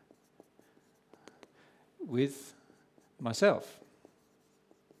with myself.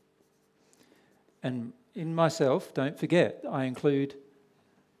 And in myself, don't forget, I include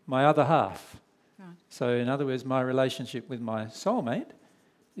my other half. Right. So in other words, my relationship with my soulmate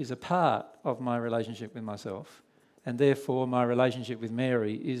is a part of my relationship with myself, and therefore my relationship with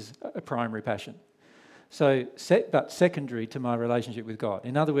Mary is a primary passion. So, but secondary to my relationship with God.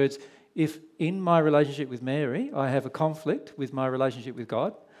 In other words, if in my relationship with Mary I have a conflict with my relationship with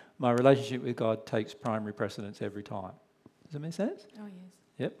God, my relationship with God takes primary precedence every time. Does that make sense? Oh, yes.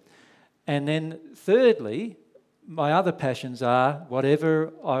 Yep. And then thirdly, my other passions are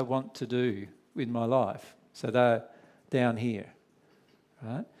whatever I want to do with my life. So they're down here,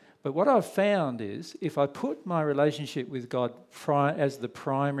 right? But what I've found is if I put my relationship with God as the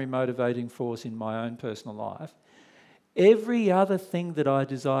primary motivating force in my own personal life, every other thing that I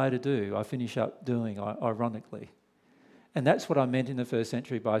desire to do, I finish up doing, ironically. And that's what I meant in the first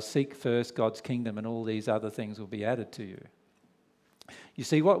century by seek first God's kingdom and all these other things will be added to you. You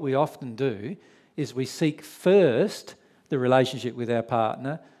see, what we often do is we seek first the relationship with our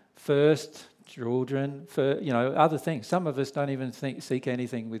partner, first children, other things. Some of us don't even seek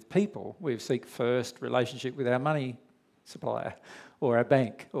anything with people. We seek first relationship with our money supplier or our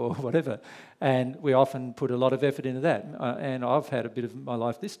bank or whatever. And we often put a lot of effort into that. And I've had a bit of my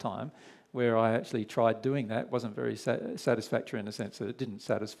life this time where I actually tried doing that. It wasn't very satisfactory in the sense that it didn't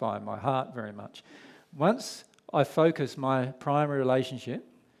satisfy my heart very much. Once I focus my primary relationship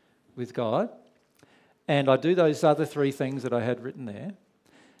with God and I do those other 3 things that I had written there,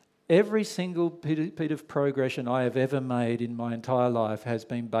 every single bit of progression I have ever made in my entire life has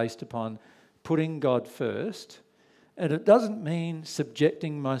been based upon putting God first. And it doesn't mean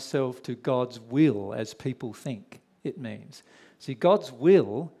subjecting myself to God's will as people think it means. See, God's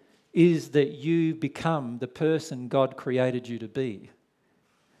will is that you become the person God created you to be.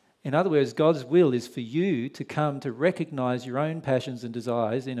 In other words, God's will is for you to come to recognize your own passions and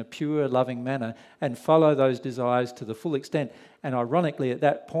desires in a pure, loving manner and follow those desires to the full extent. And ironically, at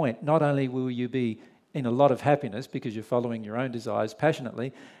that point, not only will you be in a lot of happiness because you're following your own desires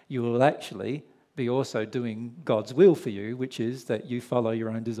passionately, you will actually be also doing God's will for you, which is that you follow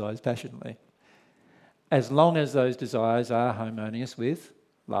your own desires passionately. as long as those desires are harmonious with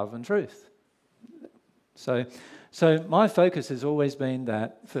love and truth. So my focus has always been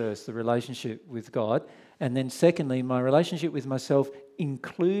that first, the relationship with God, and then secondly, my relationship with myself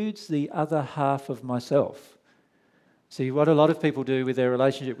includes the other half of myself. See, what a lot of people do with their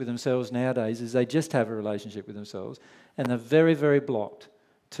relationship with themselves nowadays is they just have a relationship with themselves and they're very, very blocked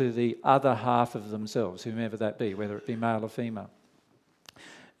to the other half of themselves, whomever that be, whether it be male or female.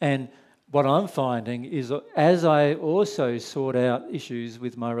 And what I'm finding is as I also sort out issues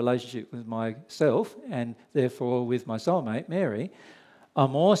with my relationship with myself and therefore with my soulmate, Mary,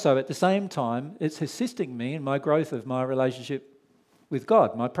 I'm also at the same time, it's assisting me in my growth of my relationship with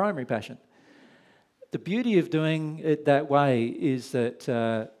God, my primary passion. The beauty of doing it that way is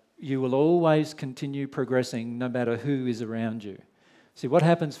that you will always continue progressing no matter who is around you. See, what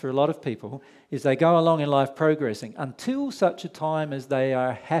happens for a lot of people is they go along in life progressing until such a time as they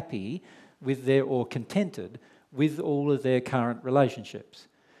are happy with or contented with all of their current relationships.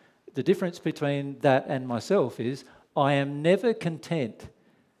 The difference between that and myself is I am never content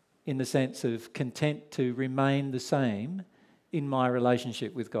in the sense of content to remain the same in my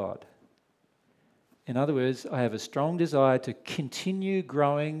relationship with God. In other words, I have a strong desire to continue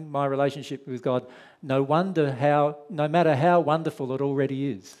growing my relationship with God, no matter how wonderful it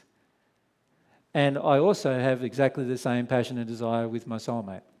already is. And I also have exactly the same passion and desire with my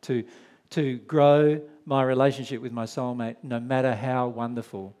soulmate, to grow my relationship with my soulmate no matter how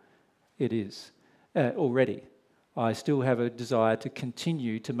wonderful it is already. I still have a desire to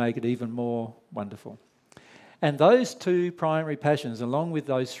continue to make it even more wonderful. And those two primary passions, along with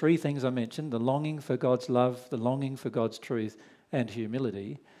those three things I mentioned, the longing for God's love, the longing for God's truth, and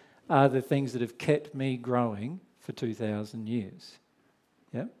humility, are the things that have kept me growing for 2,000 years.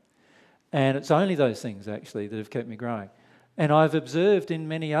 Yeah? And it's only those things, actually, that have kept me growing. And I've observed in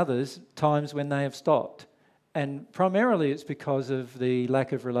many others times when they have stopped. And primarily it's because of the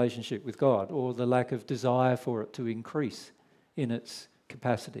lack of relationship with God or the lack of desire for it to increase in its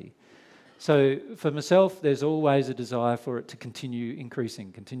capacity. So for myself, there's always a desire for it to continue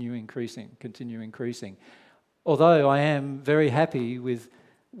increasing. Although I am very happy with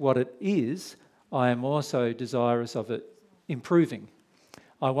what it is, I am also desirous of it improving.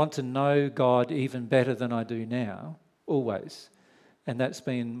 I want to know God even better than I do now, always. And that's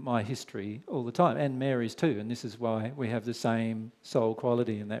been my history all the time, and Mary's too, and this is why we have the same soul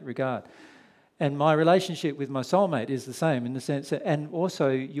quality in that regard. And my relationship with my soulmate is the same in the sense that, and also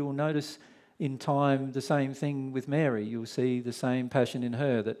you'll notice in time the same thing with Mary. You'll see the same passion in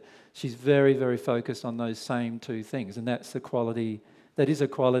her, that she's very, very focused on those same two things, and that's the quality, that is a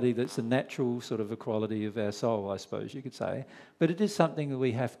quality that's a natural sort of a quality of our soul, I suppose you could say, but it is something that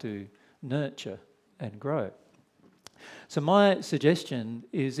we have to nurture and grow. So my suggestion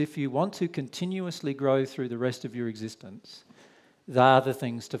is if you want to continuously grow through the rest of your existence, they are the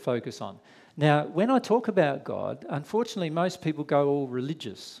things to focus on. Now, when I talk about God, unfortunately, most people go all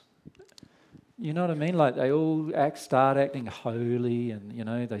religious. You know what I mean? Like they all start acting holy and, you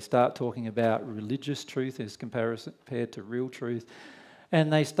know, they start talking about religious truth as compared to real truth.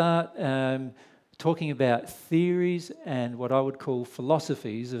 And they start talking about theories and what I would call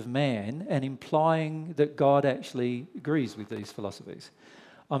philosophies of man and implying that God actually agrees with these philosophies.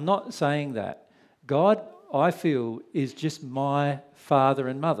 I'm not saying that. God, I feel, is just my father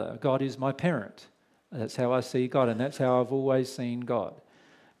and mother. God is my parent. That's how I see God, and that's how I've always seen God.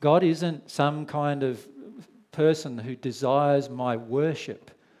 God isn't some kind of person who desires my worship,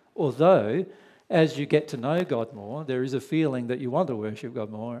 although as you get to know God more, there is a feeling that you want to worship God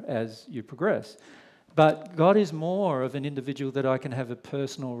more as you progress. But God is more of an individual that I can have a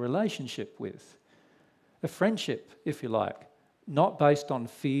personal relationship with, a friendship, if you like, not based on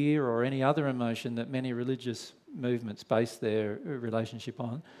fear or any other emotion that many religious movements base their relationship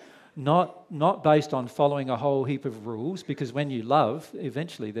on, not based on following a whole heap of rules, because when you love,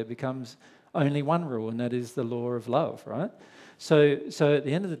 eventually there becomes only one rule, and that is the law of love, right? So at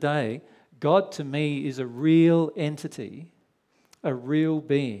the end of the day, God to me is a real entity, a real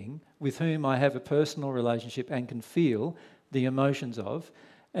being with whom I have a personal relationship and can feel the emotions of.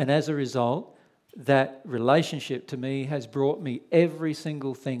 And as a result, that relationship to me has brought me every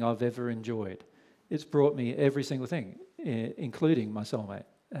single thing I've ever enjoyed. It's brought me every single thing, including my soulmate,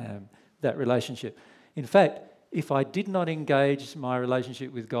 that relationship. In fact, if I did not engage my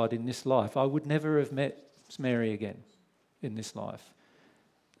relationship with God in this life, I would never have met Mary again in this life.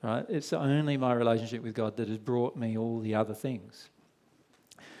 Right? It's only my relationship with God that has brought me all the other things.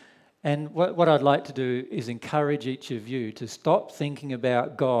 And what I'd like to do is encourage each of you to stop thinking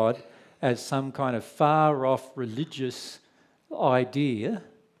about God as some kind of far-off religious idea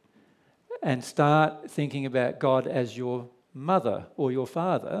and start thinking about God as your mother or your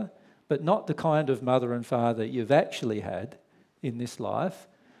father, but not the kind of mother and father you've actually had in this life,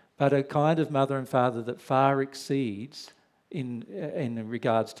 but a kind of mother and father that far exceeds, in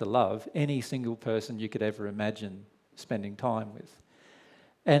regards to love, any single person you could ever imagine spending time with.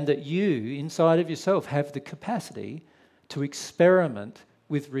 And that you, inside of yourself, have the capacity to experiment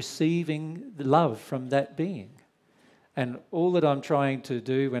with receiving the love from that being. And all that I'm trying to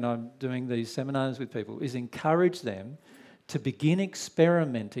do when I'm doing these seminars with people is encourage them to begin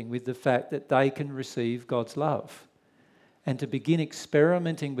experimenting with the fact that they can receive God's love, and to begin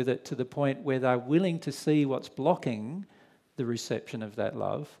experimenting with it to the point where they're willing to see what's blocking the reception of that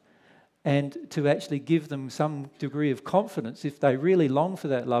love, and to actually give them some degree of confidence, if they really long for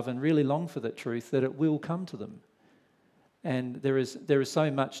that love and really long for that truth, that it will come to them. And there is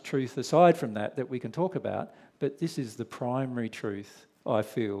so much truth aside from that we can talk about, but this is the primary truth, I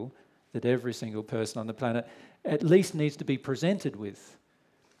feel, that every single person on the planet at least needs to be presented with.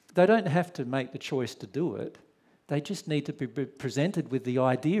 They don't have to make the choice to do it. They just need to be presented with the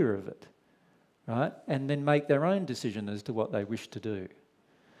idea of it, right? And then make their own decision as to what they wish to do.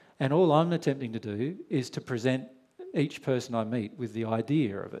 And all I'm attempting to do is to present each person I meet with the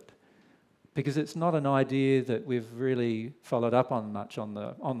idea of it, because it's not an idea that we've really followed up on much on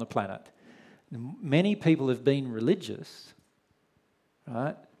the planet. Many people have been religious,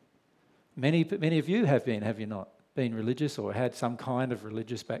 right? Many of you have been, have you not? Been religious or had some kind of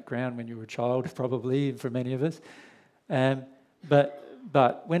religious background when you were a child, probably, for many of us.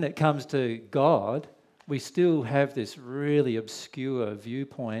 But when it comes to God, we still have this really obscure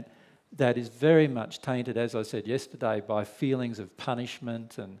viewpoint that is very much tainted, as I said yesterday, by feelings of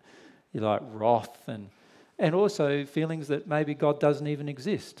punishment and wrath, and also feelings that maybe God doesn't even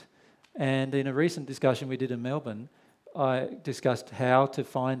exist. And in a recent discussion we did in Melbourne, I discussed how to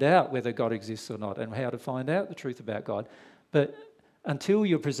find out whether God exists or not, and how to find out the truth about God. But until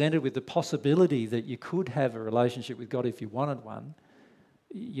you're presented with the possibility that you could have a relationship with God if you wanted one,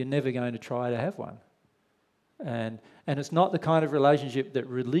 you're never going to try to have one. And it's not the kind of relationship that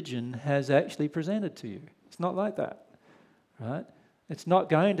religion has actually presented to you. It's not like that, right? It's not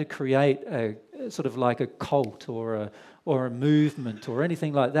going to create a sort of like a cult or a movement or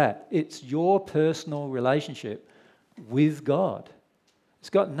anything like that. It's your personal relationship with God. It's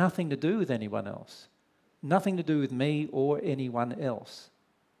got nothing to do with anyone else. Nothing to do with me or anyone else,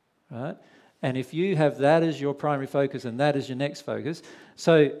 right? And if you have that as your primary focus and that as your next focus,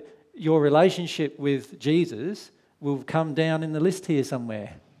 so your relationship with Jesus will come down in the list here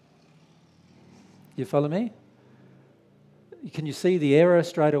somewhere. You follow me? Can you see the error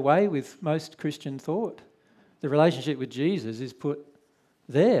straight away with most Christian thought? The relationship with Jesus is put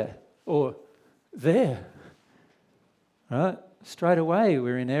there or there. Right? Straight away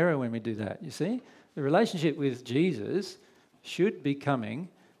we're in error when we do that, you see? The relationship with Jesus should be coming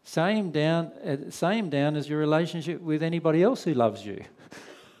same down as your relationship with anybody else who loves you,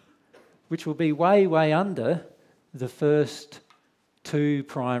 which will be way, way under the first two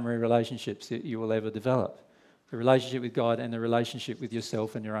primary relationships that you will ever develop. The relationship with God and the relationship with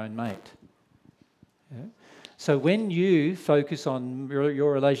yourself and your own mate. Yeah? So when you focus on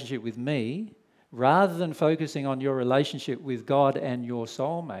your relationship with me, rather than focusing on your relationship with God and your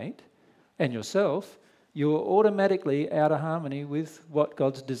soulmate and yourself, you're automatically out of harmony with what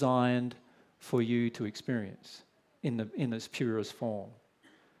God's designed for you to experience in its purest form.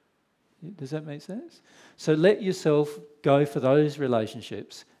 Does that make sense? So let yourself go for those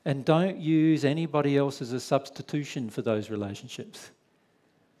relationships and don't use anybody else as a substitution for those relationships.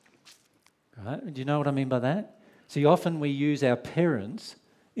 Right? Do you know what I mean by that? See, often we use our parents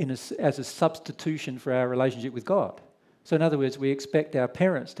as a substitution for our relationship with God. So in other words, we expect our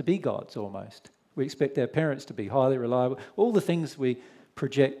parents to be gods almost. We expect our parents to be highly reliable. All the things we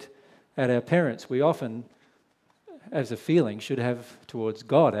project at our parents, we often, as a feeling, should have towards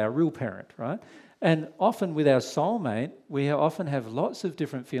God, our real parent, right? And often with our soulmate, we often have lots of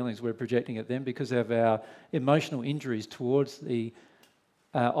different feelings we're projecting at them because of our emotional injuries towards the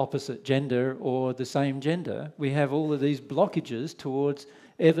opposite gender or the same gender. We have all of these blockages towards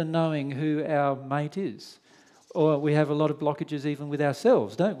ever knowing who our mate is. Or we have a lot of blockages even with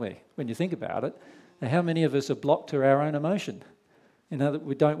ourselves, don't we, when you think about it? Now, how many of us are blocked to our own emotion?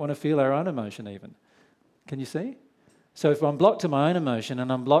 We don't want to feel our own emotion even. Can you see? So if I'm blocked to my own emotion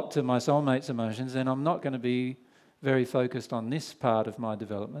and I'm blocked to my soulmate's emotions, then I'm not going to be very focused on this part of my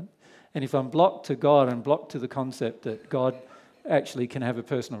development. And if I'm blocked to God and blocked to the concept that God actually can have a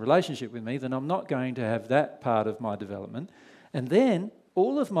personal relationship with me, then I'm not going to have that part of my development. And then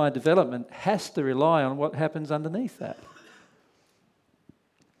all of my development has to rely on what happens underneath that.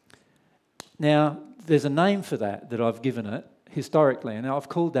 Now, there's a name for that I've given it historically, and I've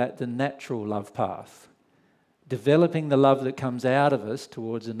called that the natural love path. Developing the love that comes out of us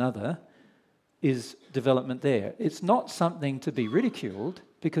towards another is development there. It's not something to be ridiculed,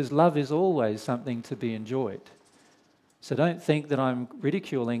 because love is always something to be enjoyed. So don't think that I'm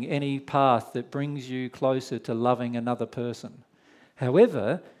ridiculing any path that brings you closer to loving another person.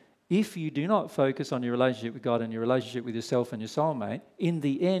 However, if you do not focus on your relationship with God and your relationship with yourself and your soulmate, in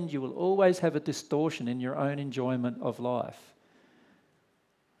the end you will always have a distortion in your own enjoyment of life.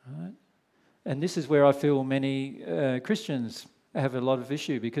 Right? And this is where I feel many Christians have a lot of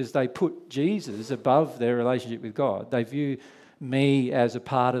issue, because they put Jesus above their relationship with God. They view me as a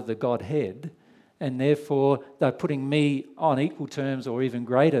part of the Godhead, and therefore they're putting me on equal terms or even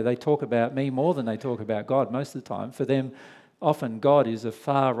greater. They talk about me more than they talk about God most of the time. For them, often God is a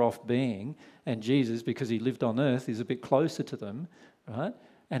far-off being, and Jesus, because he lived on earth, is a bit closer to them, right?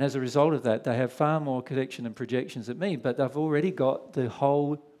 And as a result of that, they have far more connection and projections at me, but they've already got the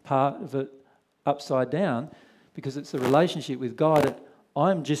whole part of it upside down, because it's a relationship with God.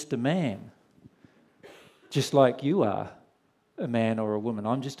 I'm just a man, just like you are a man or a woman.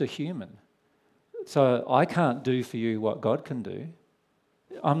 I'm just a human. So I can't do for you what God can do.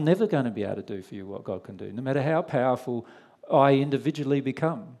 I'm never going to be able to do for you what God can do, no matter how powerful I individually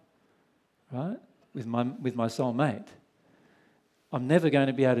become, right? With my soulmate. I'm never going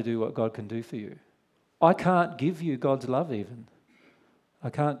to be able to do what God can do for you. I can't give you God's love even. I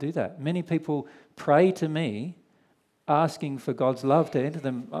can't do that. Many people pray to me asking for God's love to enter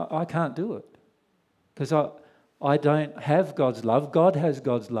them. I can't do it, because I don't have God's love. God has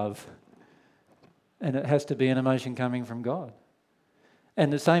God's love. And it has to be an emotion coming from God.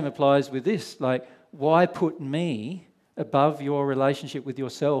 And the same applies with this. Like, why put me above your relationship with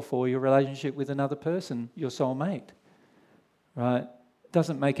yourself or your relationship with another person, your soulmate? Right? It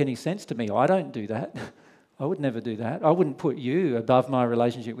doesn't make any sense to me. I don't do that. I would never do that. I wouldn't put you above my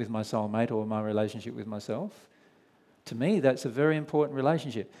relationship with my soulmate or my relationship with myself. To me, that's a very important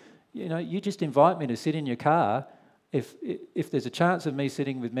relationship. You know, you just invite me to sit in your car. If there's a chance of me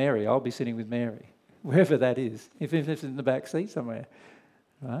sitting with Mary, I'll be sitting with Mary, wherever that is, if it's in the back seat somewhere,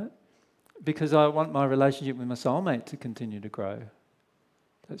 right? Because I want my relationship with my soulmate to continue to grow.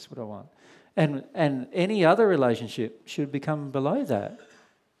 That's what I want. And any other relationship should become below that.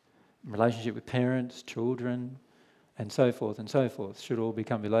 Relationship with parents, children, and so forth should all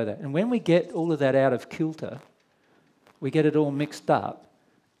become below that. And when we get all of that out of kilter, we get it all mixed up,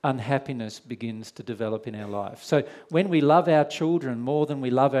 unhappiness begins to develop in our life. So when we love our children more than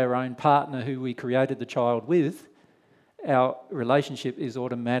we love our own partner who we created the child with, our relationship is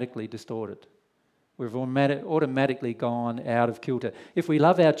automatically distorted. We've automatically gone out of kilter. If we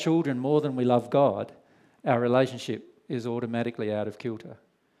love our children more than we love God, our relationship is automatically out of kilter.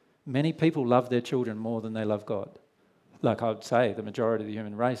 Many people love their children more than they love God. Like I would say, the majority of the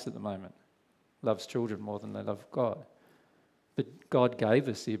human race at the moment loves children more than they love God. But God gave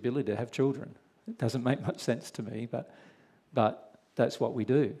us the ability to have children. It doesn't make much sense to me, but that's what we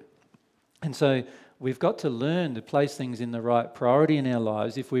do. And so we've got to learn to place things in the right priority in our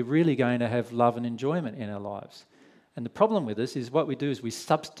lives if we're really going to have love and enjoyment in our lives. And the problem with this is what we do is we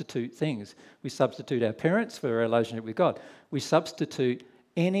substitute things. We substitute our parents for a relationship with God. We substitute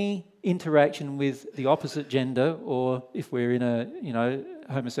any interaction with the opposite gender, or if we're in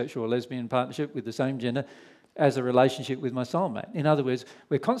a homosexual or lesbian partnership with the same gender, as a relationship with my soulmate. In other words,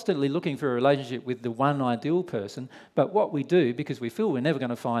 we're constantly looking for a relationship with the one ideal person, but what we do, because we feel we're never going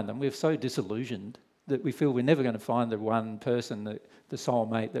to find them, we're so disillusioned that we feel we're never going to find the one person, the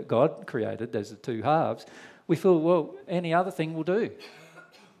soulmate that God created, there's the two halves, we feel, well, any other thing will do.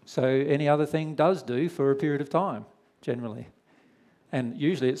 So any other thing does do for a period of time, generally. And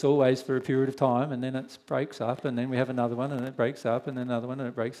usually it's always for a period of time, and then it breaks up, and then we have another one, and it breaks up, and then another one, and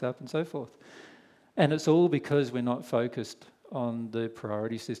it breaks up, and so forth. And it's all because we're not focused on the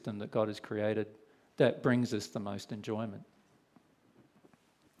priority system that God has created that brings us the most enjoyment.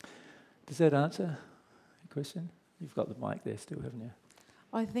 Does that answer your question? You've got the mic there still, haven't you?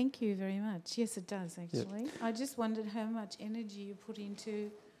 I thank you very much. Yes, it does, actually. Yep. I just wondered how much energy you put into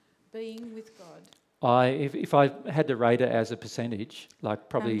being with God. If I had to rate it as a percentage, like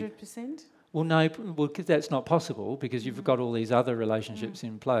probably... 100%? Well, no, because that's not possible, because you've got all these other relationships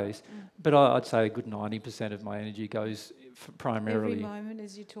in place. But I'd say a good 90% of my energy goes primarily... Every moment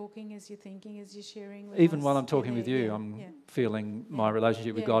as you're talking, as you're thinking, as you're sharing with Even us. while I'm talking with you, I'm feeling my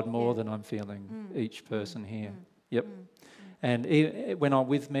relationship with God more than I'm feeling each person here. Yep. And when I'm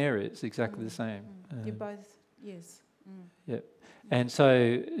with Mary, it's exactly the same. You're both, yes. Yep. And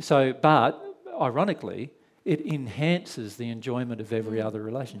but ironically, it enhances the enjoyment of every other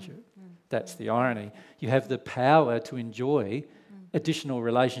relationship. That's the irony. You have the power to enjoy additional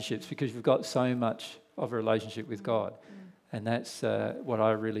relationships because you've got so much of a relationship with God. And that's what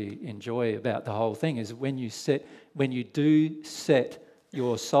I really enjoy about the whole thing, is when you do set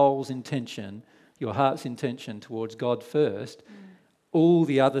your soul's intention, your heart's intention towards God first, all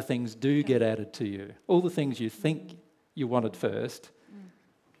the other things do get added to you. All the things you think you wanted first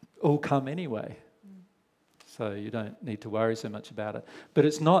all come anyway. So you don't need to worry so much about it. But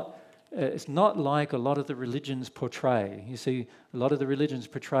it's not like a lot of the religions portray. You see, a lot of the religions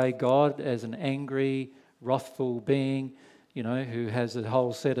portray God as an angry, wrathful being, who has a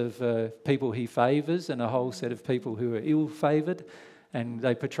whole set of people he favours and a whole set of people who are ill-favoured. And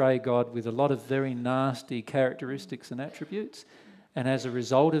they portray God with a lot of very nasty characteristics and attributes. And as a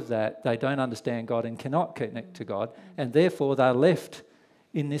result of that, they don't understand God and cannot connect to God. And therefore, they're left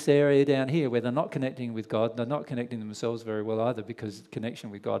in this area down here where they're not connecting with God. They're not connecting themselves very well either, because connection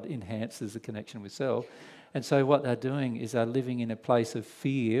with God enhances the connection with self. And so what they're doing is they're living in a place of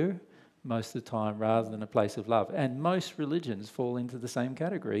fear most of the time rather than a place of love. And most religions fall into the same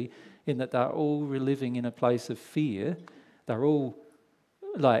category in that they're all living in a place of fear. They're all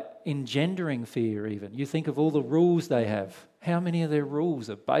like engendering fear even. You think of all the rules they have. How many of their rules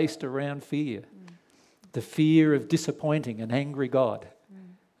are based around fear? The fear of disappointing an angry God.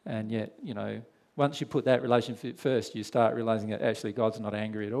 And yet, once you put that relationship first, you start realising that actually God's not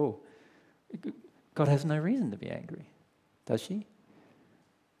angry at all. God has no reason to be angry, does she?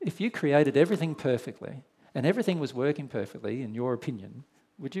 If you created everything perfectly and everything was working perfectly, in your opinion,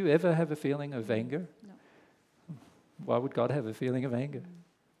 would you ever have a feeling of anger? No. Why would God have a feeling of anger?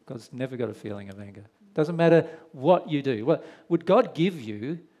 God's never got a feeling of anger. Doesn't matter what you do. Would God give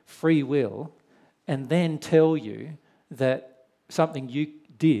you free will and then tell you that something you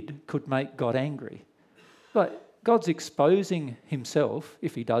did could make God angry? But God's exposing himself,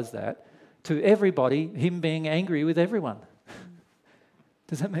 if he does that, to everybody, him being angry with everyone.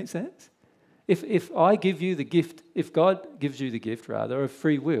 Does that make sense? If I give you the gift, if God gives you the gift, rather, of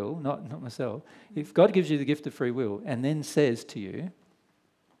free will, not myself, if God gives you the gift of free will and then says to you,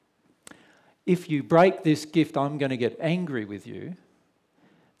 if you break this gift, I'm going to get angry with you,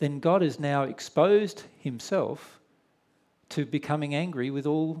 then God has now exposed himself to becoming angry with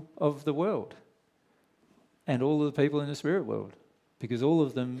all of the world and all of the people in the spirit world, because all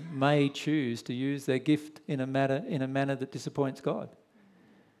of them may choose to use their gift in a manner that disappoints God.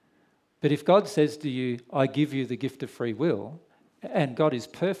 But if God says to you, I give you the gift of free will, and God is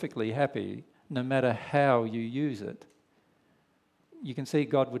perfectly happy no matter how you use it, you can see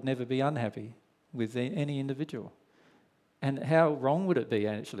God would never be unhappy with any individual. And how wrong would it be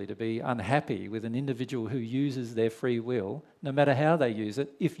actually to be unhappy with an individual who uses their free will, no matter how they use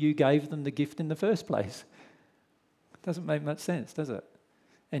it, if you gave them the gift in the first place? It doesn't make much sense, does it?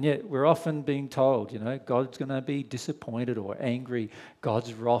 And yet we're often being told, God's going to be disappointed or angry.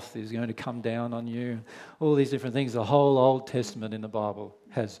 God's wrath is going to come down on you. All these different things. The whole Old Testament in the Bible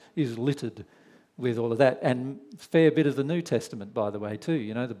is littered with all of that. And a fair bit of the New Testament, by the way,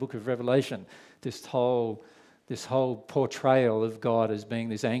 too. The book of Revelation, this whole portrayal of God as being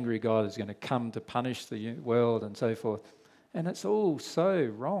this angry God who's going to come to punish the world and so forth. And it's all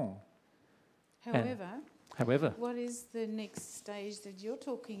so wrong. However, what is the next stage that you're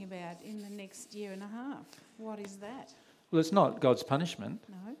talking about in the next year and a half? What is that? Well, it's not God's punishment.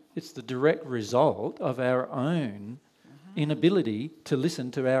 No. It's the direct result of our own inability to listen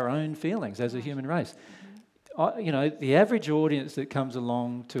to our own feelings as a human race. The average audience that comes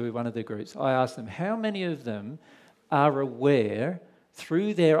along to one of the groups, I ask them, how many of them are aware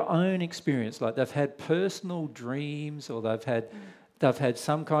through their own experience, like they've had personal dreams or they've had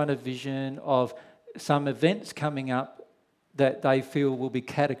some kind of vision of some events coming up that they feel will be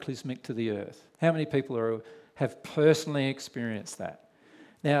cataclysmic to the earth? How many people have personally experienced that?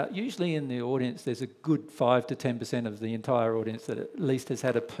 Now, usually in the audience, there's a good 5 to 10% of the entire audience that at least has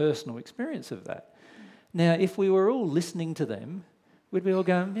had a personal experience of that. Now, if we were all listening to them, we'd be all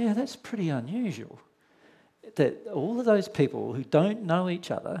going, yeah, that's pretty unusual. That all of those people who don't know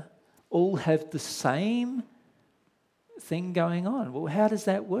each other all have the same thing going on. Well, how does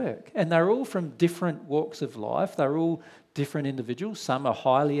that work? And they're all from different walks of life. They're all different individuals. Some are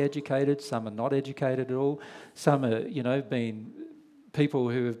highly educated, some are not educated at all. Some are, been people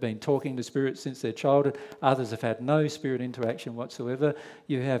who have been talking to spirits since their childhood. Others have had no spirit interaction whatsoever.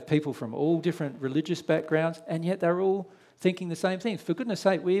 You have people from all different religious backgrounds, and yet they're all thinking the same things. For goodness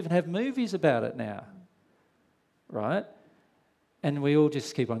sake, we even have movies about it now, right? And we all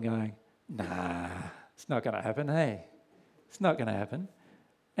just keep on going, nah, it's not going to happen, hey? It's not going to happen.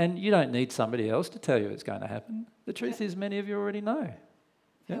 And you don't need somebody else to tell you it's going to happen. The truth is many of you already know.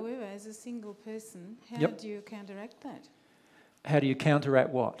 Yep. However, as a single person, how Yep. do you counteract that? How do you counteract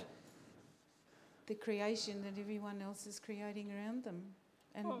what? The creation that everyone else is creating around them.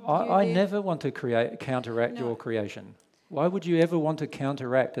 And I never want to counteract No. your creation. Why would you ever want to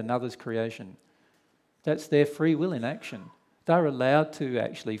counteract another's creation? That's their free will in action. They're allowed to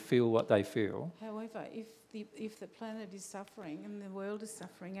actually feel what they feel. However, if the planet is suffering and the world is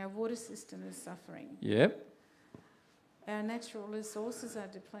suffering, our water system is suffering, Yep, our natural resources are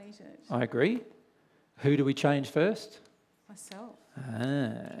depleted. I agree. Who do we change first? Myself.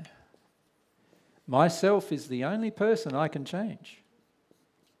 Myself is the only person I can change.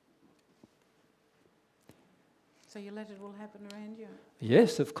 So you let it all happen around you?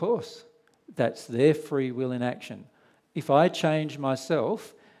 Yes, of course. That's their free will in action. If I change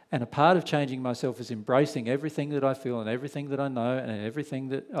myself, and a part of changing myself is embracing everything that I feel and everything that I know and everything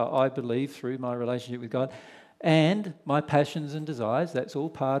that I believe through my relationship with God, and my passions and desires, that's all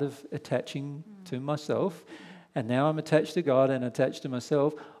part of attaching to myself. And now I'm attached to God and attached to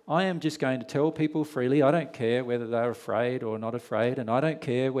myself. I am just going to tell people freely. I don't care whether they're afraid or not afraid, and I don't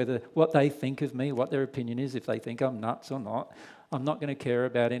care what they think of me, what their opinion is, if they think I'm nuts or not. I'm not going to care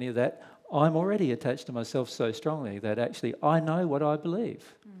about any of that. I'm already attached to myself so strongly that actually I know what I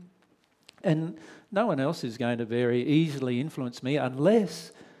believe. And no one else is going to very easily influence me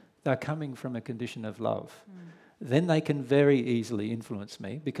unless they're coming from a condition of love. Then they can very easily influence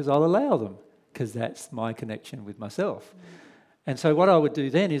me because I'll allow them, because that's my connection with myself. And so what I would do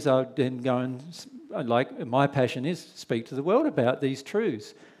then is I would then go and, like my passion is, speak to the world about these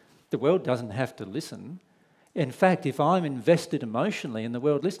truths. The world doesn't have to listen. In fact, if I'm invested emotionally in the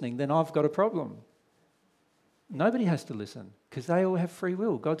world listening, then I've got a problem. Nobody has to listen because they all have free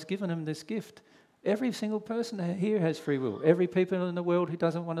will. God's given them this gift. Every single person here has free will. Every people in the world who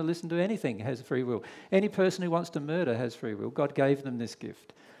doesn't want to listen to anything has free will. Any person who wants to murder has free will. God gave them this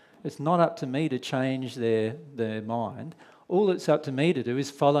gift. It's not up to me to change their mind. All it's up to me to do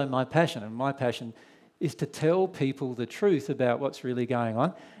is follow my passion, and my passion is to tell people the truth about what's really going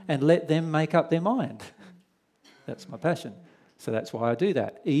on and let them make up their mind. That's my passion. So that's why I do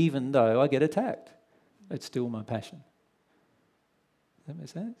that, even though I get attacked. It's still my passion. Does that make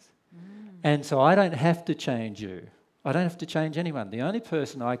sense? And so I don't have to change you. I don't have to change anyone. The only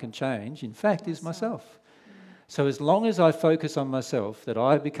person I can change, in fact, is myself. So as long as I focus on myself, that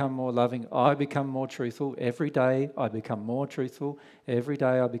I become more loving, I become more truthful. Every day I become more truthful. Every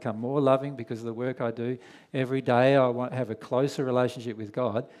day I become more loving because of the work I do. Every day I want to have a closer relationship with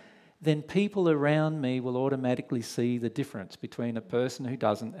God. Then people around me will automatically see the difference between a person who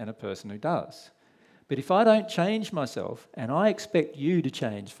doesn't and a person who does. But if I don't change myself and I expect you to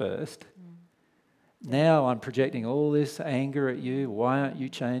change first, now I'm projecting all this anger at you. Why aren't you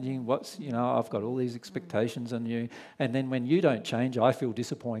changing? I've got all these expectations on you. And then when you don't change, I feel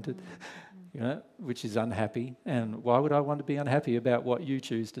disappointed, which is unhappy. And why would I want to be unhappy about what you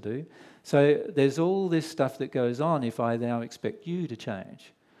choose to do? So there's all this stuff that goes on if I now expect you to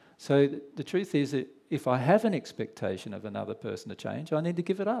change. So the truth is that if I have an expectation of another person to change, I need to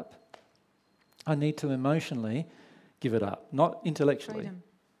give it up. I need to emotionally give it up, not intellectually. Freedom.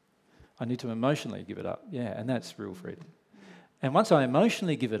 I need to emotionally give it up, and that's real freedom. And once I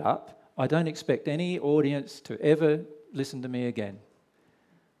emotionally give it up, I don't expect any audience to ever listen to me again.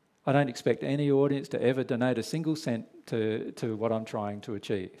 I don't expect any audience to ever donate a single cent to what I'm trying to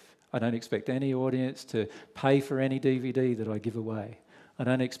achieve. I don't expect any audience to pay for any DVD that I give away. I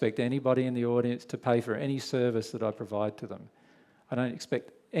don't expect anybody in the audience to pay for any service that I provide to them. I don't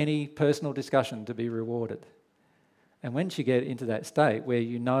expect any personal discussion to be rewarded. And once you get into that state where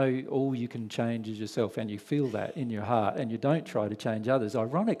you know all you can change is yourself and you feel that in your heart and you don't try to change others,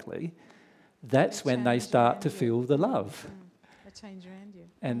 ironically, that's when they start to feel the love. They change around you.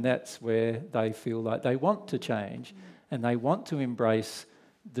 And that's where they feel like they want to change and they want to embrace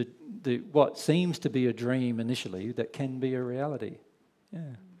the what seems to be a dream initially that can be a reality.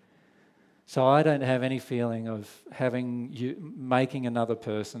 So I don't have any feeling of making another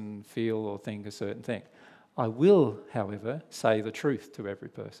person feel or think a certain thing. I will, however, say the truth to every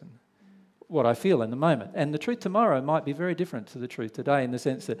person, what I feel in the moment. And the truth tomorrow might be very different to the truth today in the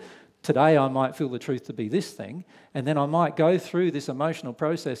sense that today I might feel the truth to be this thing, and then I might go through this emotional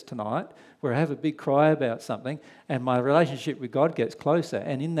process tonight where I have a big cry about something and my relationship with God gets closer,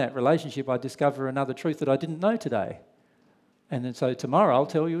 and in that relationship I discover another truth that I didn't know today. And then so tomorrow I'll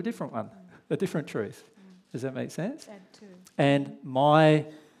tell you a different one, a different truth. Does that make sense? That too. And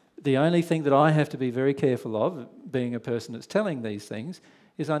the only thing that I have to be very careful of, being a person that's telling these things,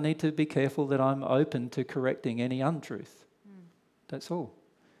 is I need to be careful that I'm open to correcting any untruth. That's all.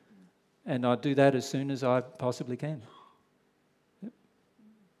 And I do that as soon as I possibly can. Yep.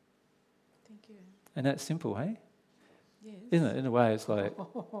 And that's simple, hey? Yes. Isn't it? In a way, it's like,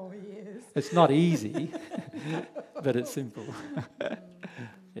 Oh, yes. it's not easy, but it's simple.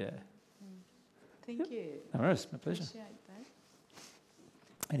 Yeah. Thank you. All right, it's my pleasure. Appreciate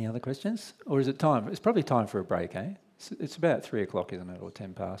that. Any other questions? Or is it time? It's probably time for a break, eh? It's about 3 o'clock, isn't it? Or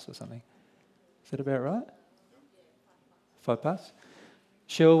 10 past or something. Is that about right? 5 past?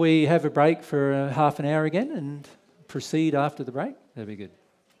 Shall we have a break for half an hour again and proceed after the break? That'd be good.